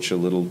used to coach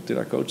did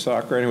I coach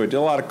soccer? Anyway, did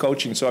a lot of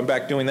coaching, so I'm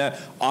back doing that.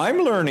 I'm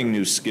learning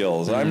new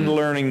skills. I'm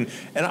learning,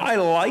 and I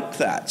like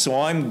that. So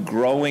I'm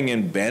growing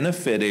and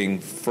benefiting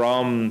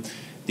from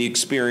the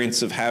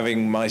experience of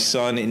having my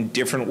son in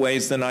different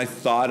ways than I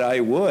thought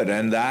I would,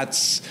 and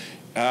that's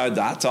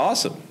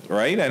awesome,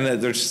 right?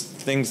 And there's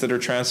things that are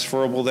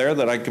transferable there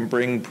that I can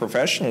bring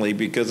professionally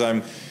because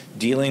I'm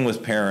dealing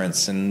with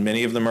parents, and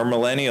many of them are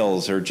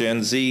millennials or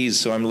Gen Zs,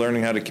 so I'm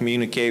learning how to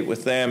communicate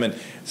with them, and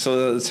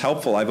so it's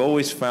helpful. I've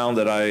always found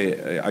that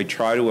I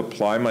try to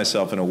apply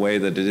myself in a way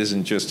that it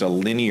isn't just a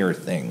linear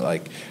thing.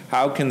 Like,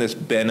 how can this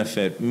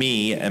benefit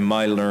me and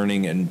my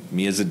learning and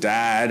me as a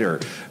dad or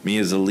me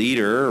as a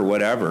leader or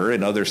whatever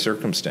in other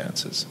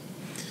circumstances?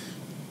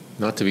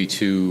 Not to be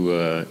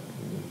too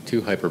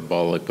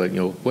hyperbolic, but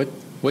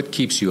what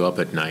keeps you up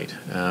at night?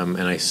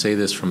 And I say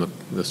this from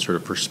the sort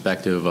of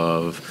perspective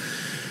of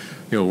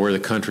where the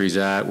country's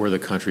at, where the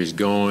country's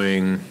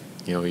going.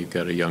 You've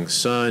got a young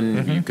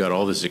son, you've got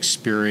all this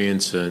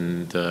experience,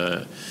 and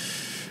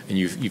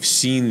you've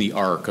seen the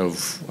arc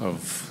of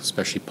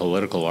especially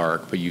political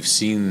arc, but you've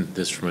seen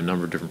this from a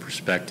number of different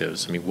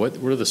perspectives. I mean, what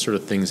are the sort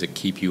of things that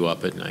keep you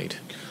up at night?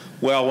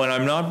 Well, when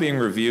I'm not being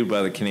reviewed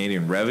by the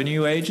Canadian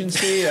Revenue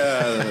Agency,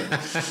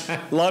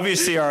 love you,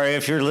 CRA.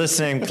 If you're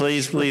listening,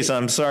 please,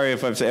 I'm sorry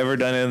if I've ever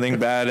done anything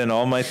bad, and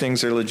all my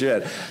things are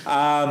legit.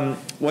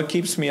 What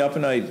keeps me up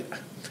at night?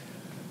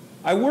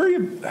 I worry.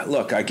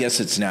 Look, I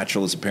guess it's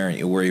natural as a parent.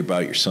 You worry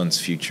about your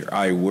son's future.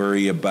 I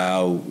worry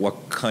about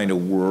what kind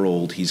of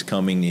world he's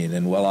coming in.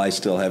 And while I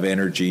still have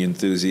energy,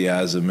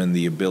 enthusiasm, and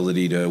the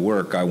ability to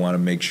work, I want to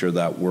make sure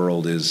that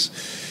world is,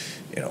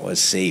 as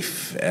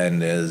safe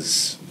and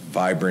as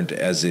vibrant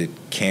as it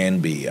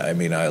can be. I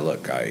mean,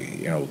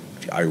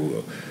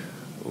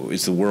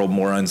 is the world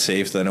more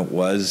unsafe than it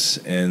was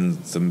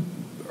in the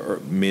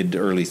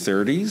mid-early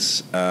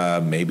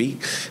 30s? Maybe.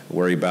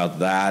 Worry about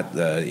that,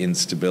 the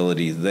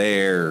instability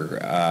there.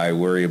 I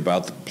worry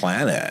about the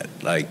planet,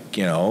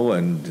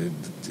 and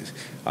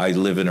I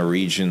live in a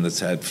region that's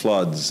had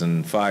floods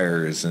and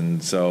fires,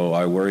 and so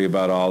I worry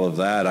about all of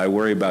that. I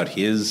worry about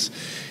his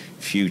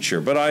future.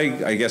 But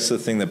I guess the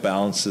thing that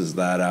balances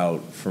that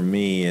out for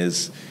me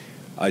is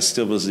I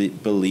still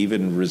believe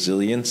in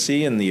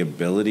resiliency and the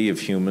ability of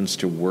humans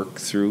to work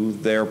through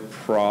their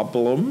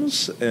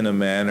problems in a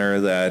manner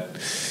that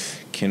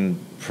can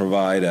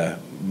provide a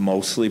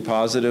mostly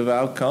positive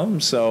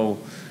outcome. So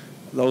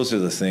those are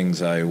the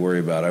things I worry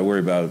about. I worry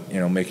about,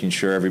 making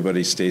sure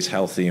everybody stays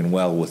healthy and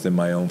well within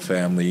my own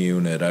family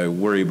unit. I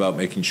worry about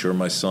making sure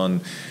my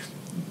son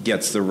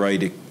gets the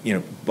right,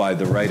 by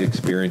the right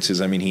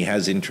experiences. I mean, he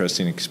has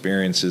interesting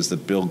experiences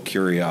that build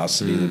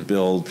curiosity,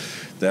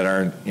 that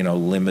aren't,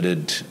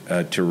 limited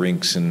to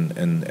rinks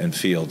and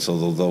fields,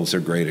 although those are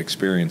great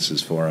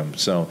experiences for him.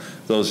 So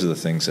those are the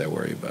things I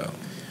worry about.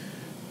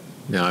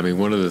 Now, I mean,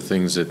 one of the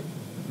things that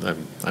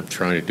I'm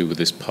trying to do with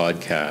this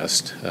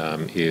podcast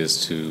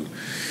is to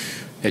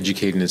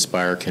educate and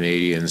inspire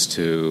Canadians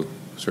to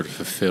sort of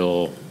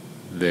fulfill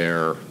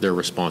their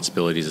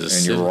responsibilities as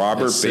citizens. And your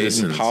Robert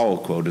Baden-Powell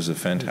quote is a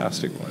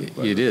fantastic one.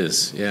 It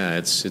is, yeah.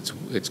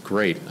 It's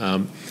great.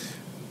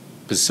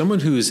 But someone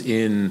who's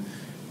a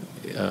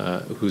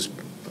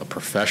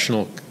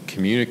professional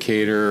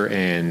communicator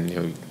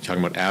and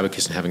talking about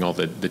advocacy and having all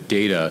the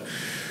data.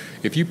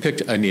 If you picked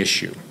an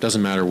issue,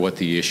 doesn't matter what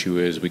the issue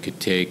is, we could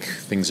take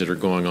things that are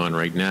going on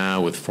right now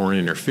with foreign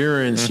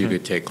interference, you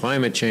could take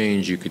climate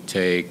change, you could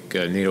take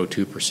NATO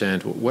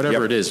 2%,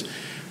 whatever it is.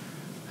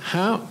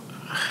 How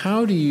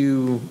do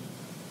you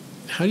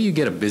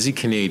get a busy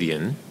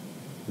Canadian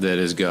that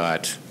has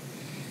got,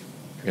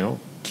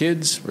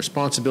 kids,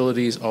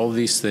 responsibilities, all of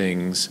these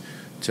things,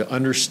 to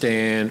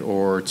understand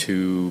or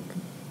to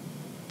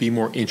be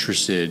more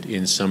interested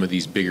in some of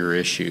these bigger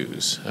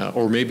issues?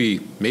 Or maybe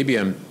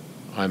I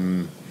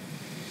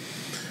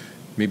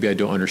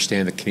don't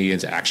understand that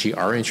Canadians actually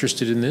are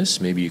interested in this.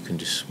 Maybe you can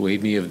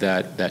dissuade me of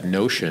that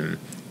notion.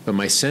 But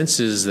my sense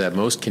is that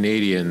most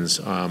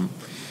Canadians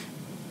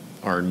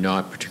are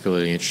not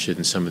particularly interested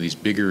in some of these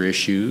bigger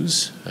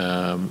issues.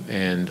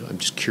 And I'm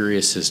just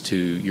curious as to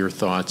your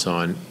thoughts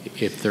on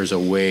if there's a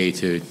way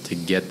to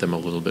get them a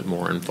little bit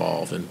more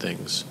involved in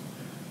things.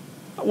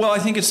 Well, I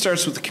think it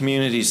starts with the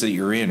communities that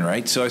you're in,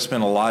 right? So I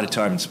spend a lot of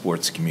time in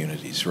sports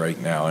communities right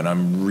now, and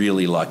I'm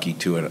really lucky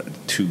to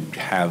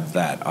have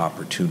that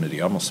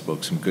opportunity. I almost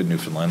spoke some good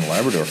Newfoundland and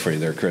Labrador for you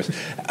there, Chris.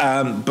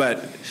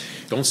 But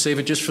don't save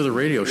it just for the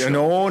radio show.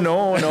 No.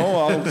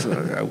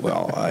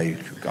 Well, I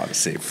got to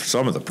save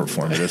some of the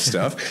performative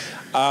stuff.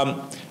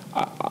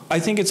 I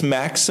think it's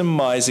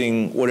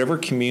maximizing whatever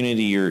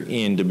community you're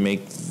in to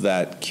make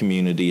that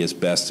community as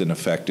best and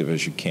effective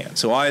as you can.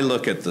 So I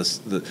look at this,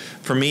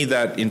 for me,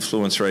 that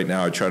influence right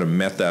now, I try to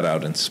met that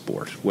out in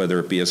sport, whether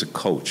it be as a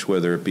coach,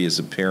 whether it be as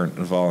a parent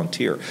and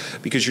volunteer,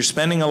 because you're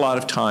spending a lot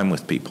of time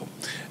with people,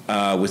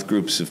 with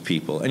groups of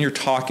people, and you're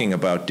talking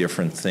about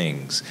different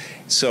things.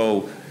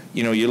 So,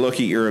 you look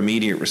at your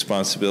immediate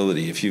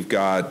responsibility. If you've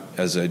got,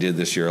 as I did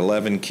this year,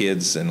 11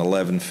 kids and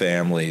 11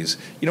 families,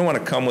 you don't want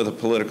to come with a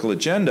political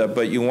agenda,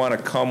 but you want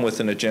to come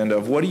with an agenda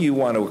of what do you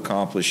want to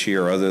accomplish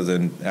here other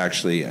than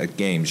actually at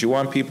games. You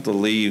want people to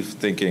leave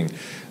thinking,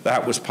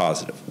 that was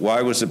positive.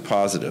 Why was it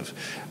positive?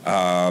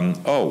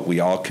 We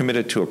all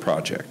committed to a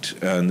project,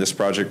 and this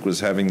project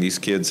was having these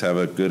kids have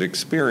a good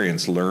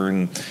experience,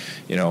 learn,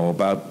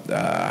 about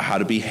how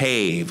to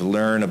behave,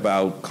 learn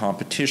about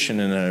competition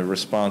in a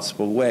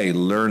responsible way,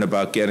 learn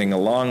about getting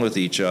along with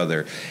each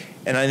other.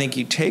 And I think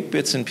you take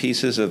bits and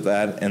pieces of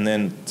that, and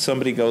then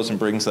somebody goes and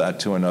brings that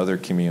to another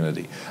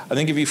community. I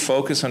think if you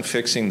focus on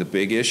fixing the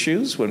big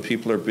issues when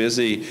people are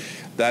busy,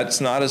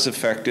 that's not as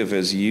effective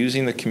as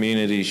using the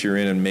communities you're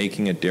in and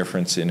making a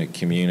difference in a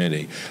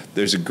community.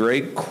 There's a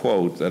great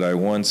quote that I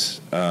once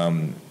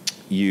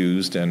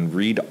used and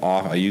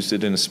I used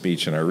it in a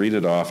speech, and I read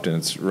it often.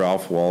 It's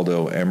Ralph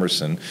Waldo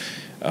Emerson,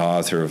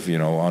 author of,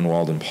 On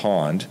Walden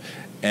Pond.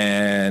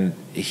 And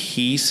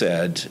he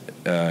said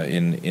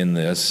in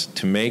this,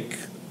 to make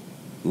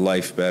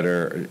life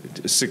better,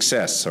 it's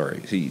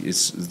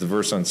the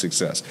verse on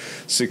success.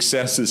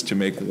 Success is to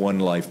make one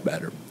life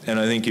better. And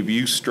I think if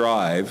you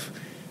strive,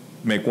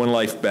 make one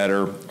life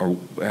better, or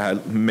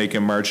make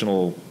a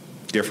marginal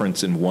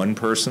difference in one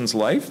person's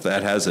life,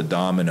 that has a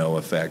domino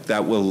effect.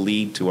 That will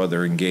lead to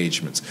other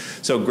engagements.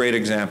 So great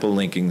example,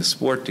 linking the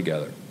sport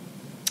together.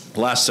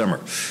 Last summer,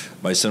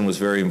 my son was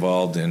very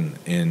involved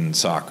in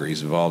soccer.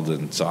 He's involved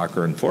in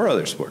soccer and 4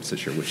 other sports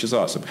this year, which is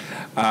awesome.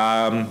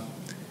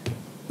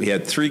 We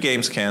had 3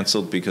 games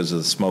canceled because of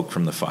the smoke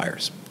from the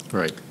fires.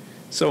 Right.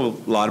 So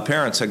a lot of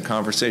parents had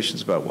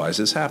conversations about, why is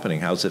this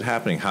happening? How's it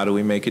happening? How do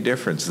we make a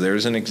difference?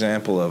 There's an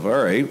example of,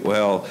 all right,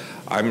 well,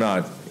 I'm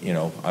not,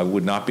 I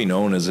would not be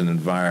known as an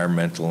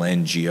environmental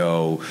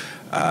NGO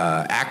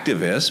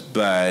activist,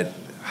 but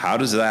how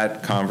does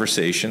that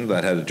conversation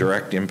that had a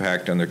direct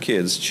impact on their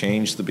kids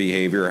change the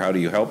behavior? How do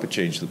you help it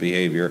change the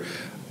behavior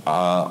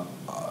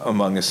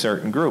among a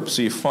certain group?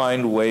 So you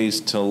find ways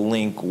to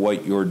link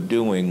what you're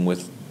doing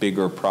with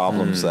bigger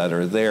problems that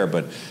are there,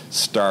 but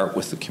start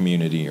with the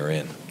community you're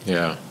in.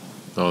 Yeah.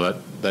 Oh,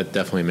 that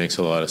definitely makes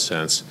a lot of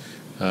sense.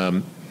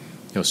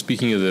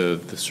 Speaking of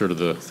the sort of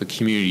the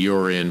community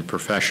you're in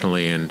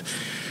professionally, and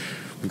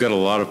we've got a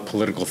lot of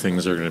political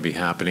things that are going to be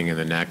happening in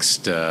the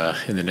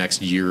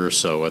next year or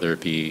so, whether it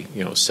be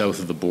south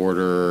of the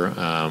border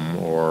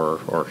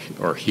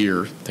or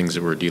here, things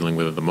that we're dealing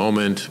with at the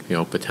moment.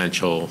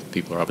 Potential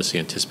people are obviously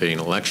anticipating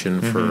an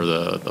election for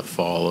the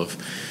fall of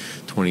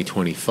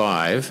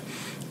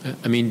 2025.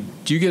 I mean,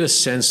 do you get a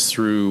sense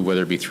through,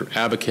 whether it be through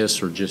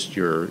Abacus or just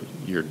your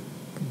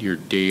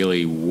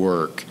daily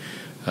work,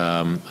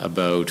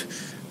 about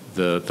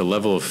the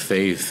level of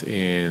faith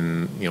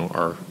in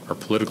our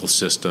political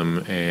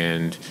system,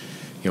 and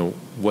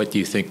what do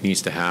you think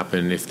needs to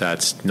happen if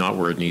that's not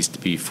where it needs to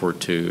be for it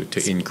to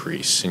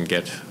increase and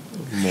get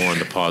more on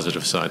the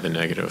positive side than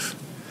negative?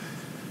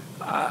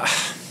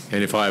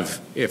 And if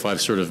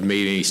I've sort of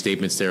made any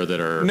statements there that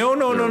are no,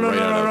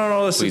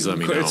 please let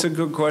me know. It's a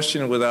good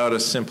question without a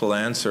simple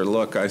answer.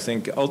 Look, I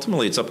think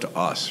ultimately it's up to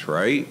us,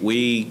 right?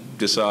 We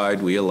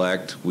decide, we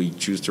elect, we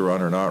choose to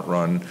run or not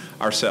run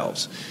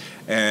ourselves.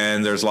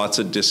 And there's lots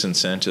of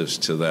disincentives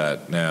to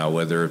that now,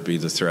 whether it be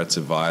the threats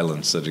of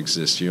violence that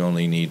exist. You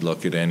only need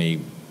look at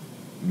any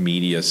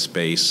media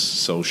space,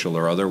 social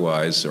or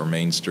otherwise, or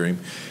mainstream,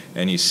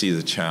 and you see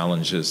the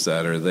challenges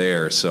that are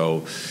there.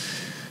 So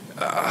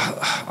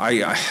I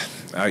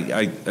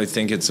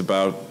think it's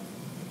about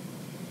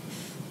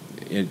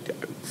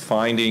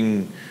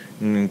finding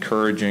and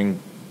encouraging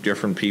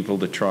different people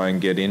to try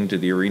and get into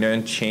the arena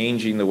and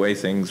changing the way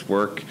things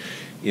work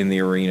in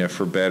the arena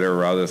for better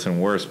rather than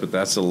worse. But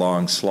that's a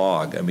long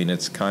slog. I mean,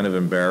 it's kind of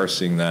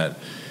embarrassing that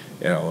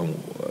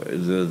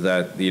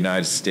that the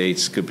United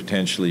States could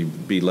potentially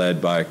be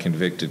led by a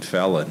convicted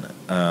felon,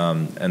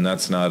 and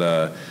that's not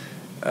a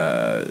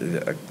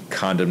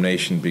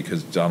condemnation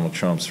because Donald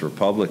Trump's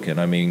Republican.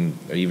 I mean,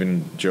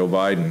 even Joe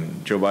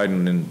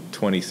Biden in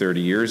 20,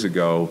 30 years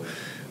ago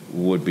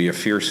would be a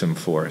fearsome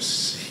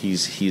force.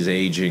 He's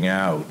aging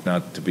out,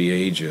 not to be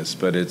ageist,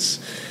 but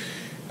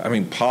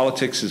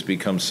politics has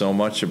become so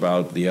much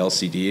about the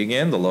LCD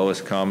again, the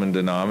lowest common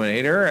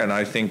denominator, and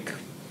I think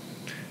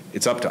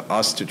it's up to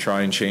us to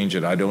try and change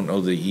it. I don't know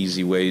the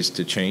easy ways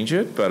to change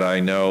it, but I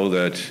know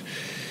that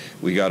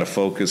we got to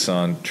focus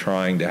on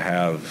trying to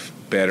have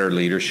better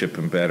leadership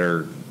and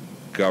better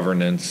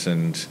governance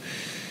and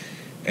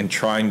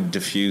trying to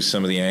diffuse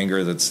some of the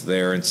anger that's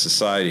there in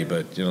society.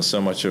 But so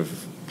much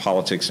of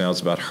politics now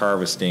is about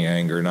harvesting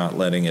anger, not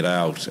letting it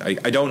out.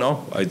 I don't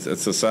know.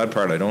 That's the sad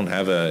part. I don't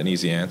have an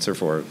easy answer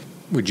for it.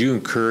 Would you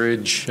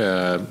encourage?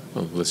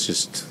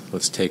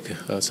 Let's take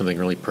something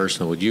really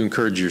personal. Would you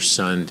encourage your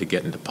son to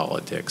get into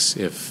politics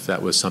if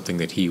that was something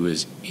that he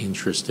was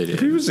interested in?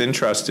 If he was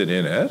interested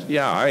in it,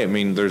 yeah. I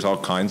mean, there's all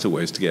kinds of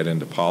ways to get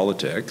into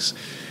politics.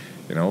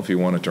 If he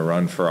wanted to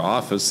run for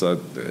office,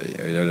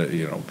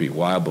 it'd be a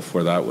while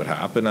before that would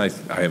happen. I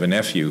have a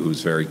nephew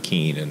who's very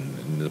keen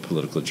in the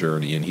political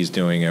journey, and he's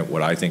doing it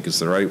what I think is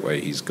the right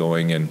way. He's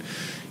going and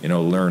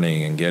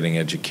learning and getting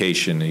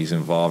education. He's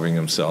involving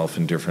himself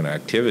in different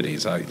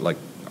activities.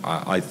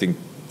 I think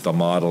the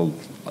model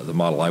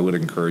I would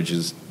encourage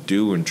is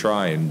do and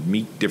try and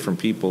meet different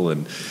people,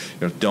 and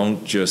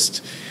don't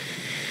just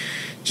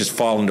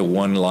fall into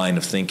one line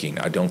of thinking.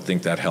 I don't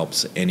think that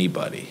helps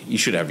anybody. You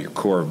should have your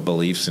core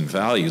beliefs and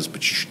values,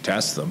 but you should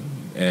test them,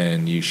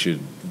 and you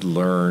should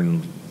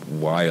learn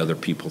why other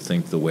people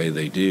think the way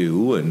they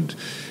do,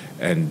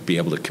 and be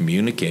able to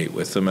communicate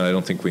with them. And I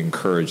don't think we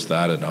encourage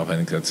that enough. I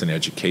think that's an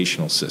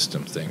educational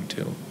system thing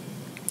too.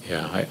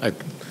 Yeah,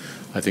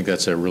 I think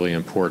that's a really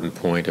important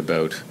point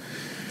about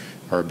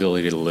our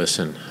ability to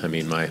listen. I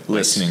mean, my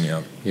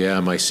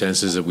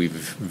sense is that we've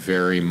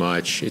very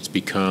much, it's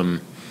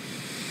become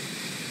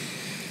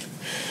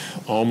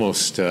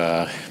almost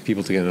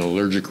people to get an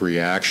allergic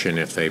reaction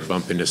if they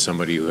bump into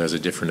somebody who has a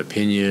different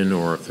opinion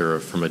or if they're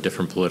from a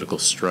different political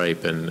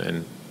stripe.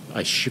 And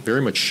I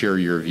very much share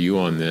your view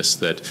on this,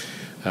 that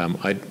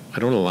I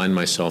don't align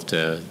myself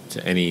to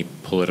any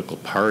political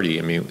party.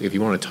 I mean, if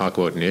you want to talk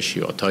about an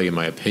issue, I'll tell you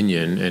my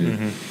opinion,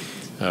 and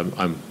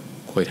I'm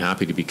quite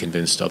happy to be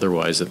convinced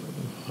otherwise that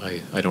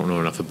I don't know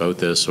enough about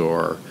this,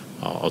 or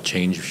I'll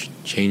change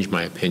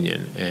my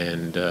opinion.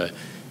 And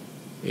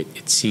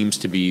it seems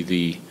to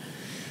be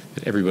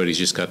that everybody's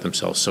just got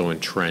themselves so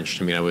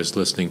entrenched. I mean, I was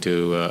listening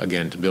to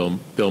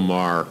Bill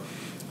Maher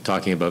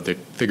talking about they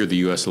figured the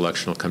U.S.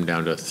 election will come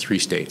down to 3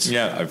 states.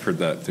 Yeah, I've heard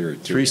that theory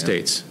too. 3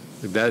 states.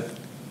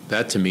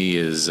 That to me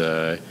is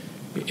a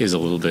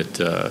little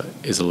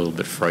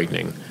bit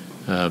frightening.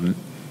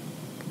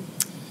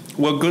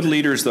 Well, good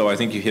leaders, though, I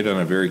think you hit on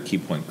a very key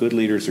point. Good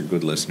leaders are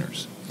good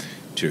listeners,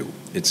 too.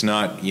 It's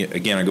not,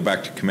 again, I go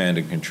back to command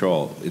and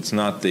control. It's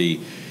not to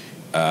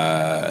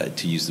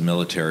use the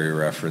military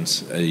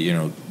reference,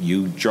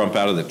 you jump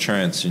out of the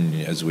trench, and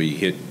as we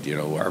hit,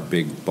 our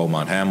big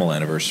Beaumont Hamel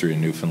anniversary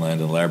in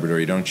Newfoundland and Labrador,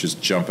 you don't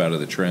just jump out of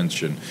the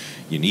trench, and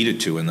you needed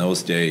to in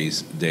those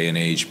days, day and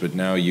age, but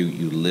now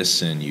you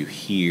listen, you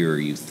hear,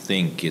 you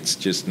think. It's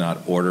just not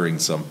ordering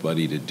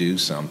somebody to do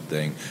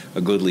something.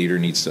 A good leader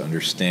needs to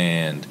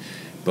understand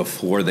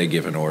before they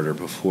give an order,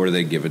 before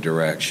they give a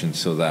direction,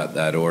 so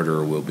that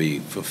order will be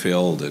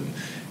fulfilled and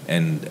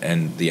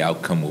the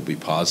outcome will be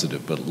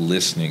positive. But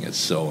listening is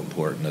so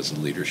important as a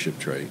leadership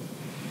trait.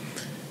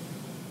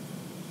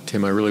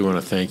 Tim, I really want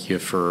to thank you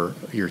for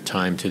your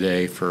time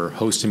today, for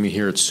hosting me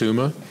here at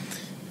Summa,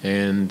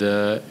 and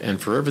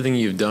for everything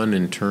you've done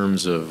in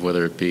terms of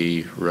whether it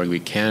be Rugby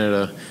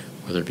Canada,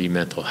 whether it be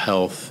mental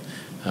health.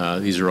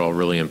 These are all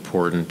really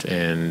important,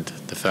 and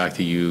the fact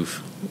that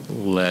you've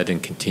led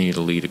and continue to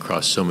lead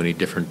across so many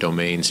different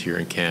domains here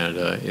in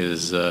Canada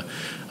is, I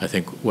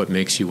think, what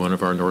makes you one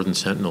of our Northern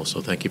Sentinels. So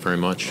thank you very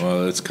much.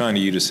 Well, it's kind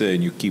of you to say,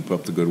 and you keep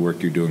up the good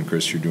work you're doing,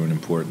 Chris. You're doing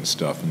important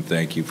stuff, and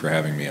thank you for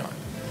having me on.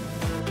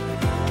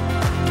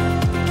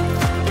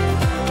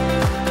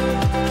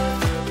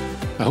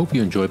 I hope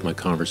you enjoyed my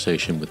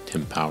conversation with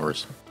Tim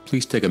Powers.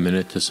 please take a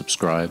minute to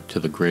subscribe to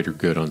The Greater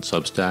Good on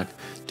Substack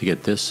to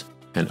get this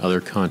and other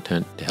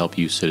content to help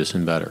you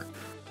citizen better.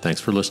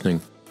 Thanks for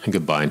listening, and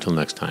goodbye until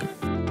next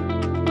time.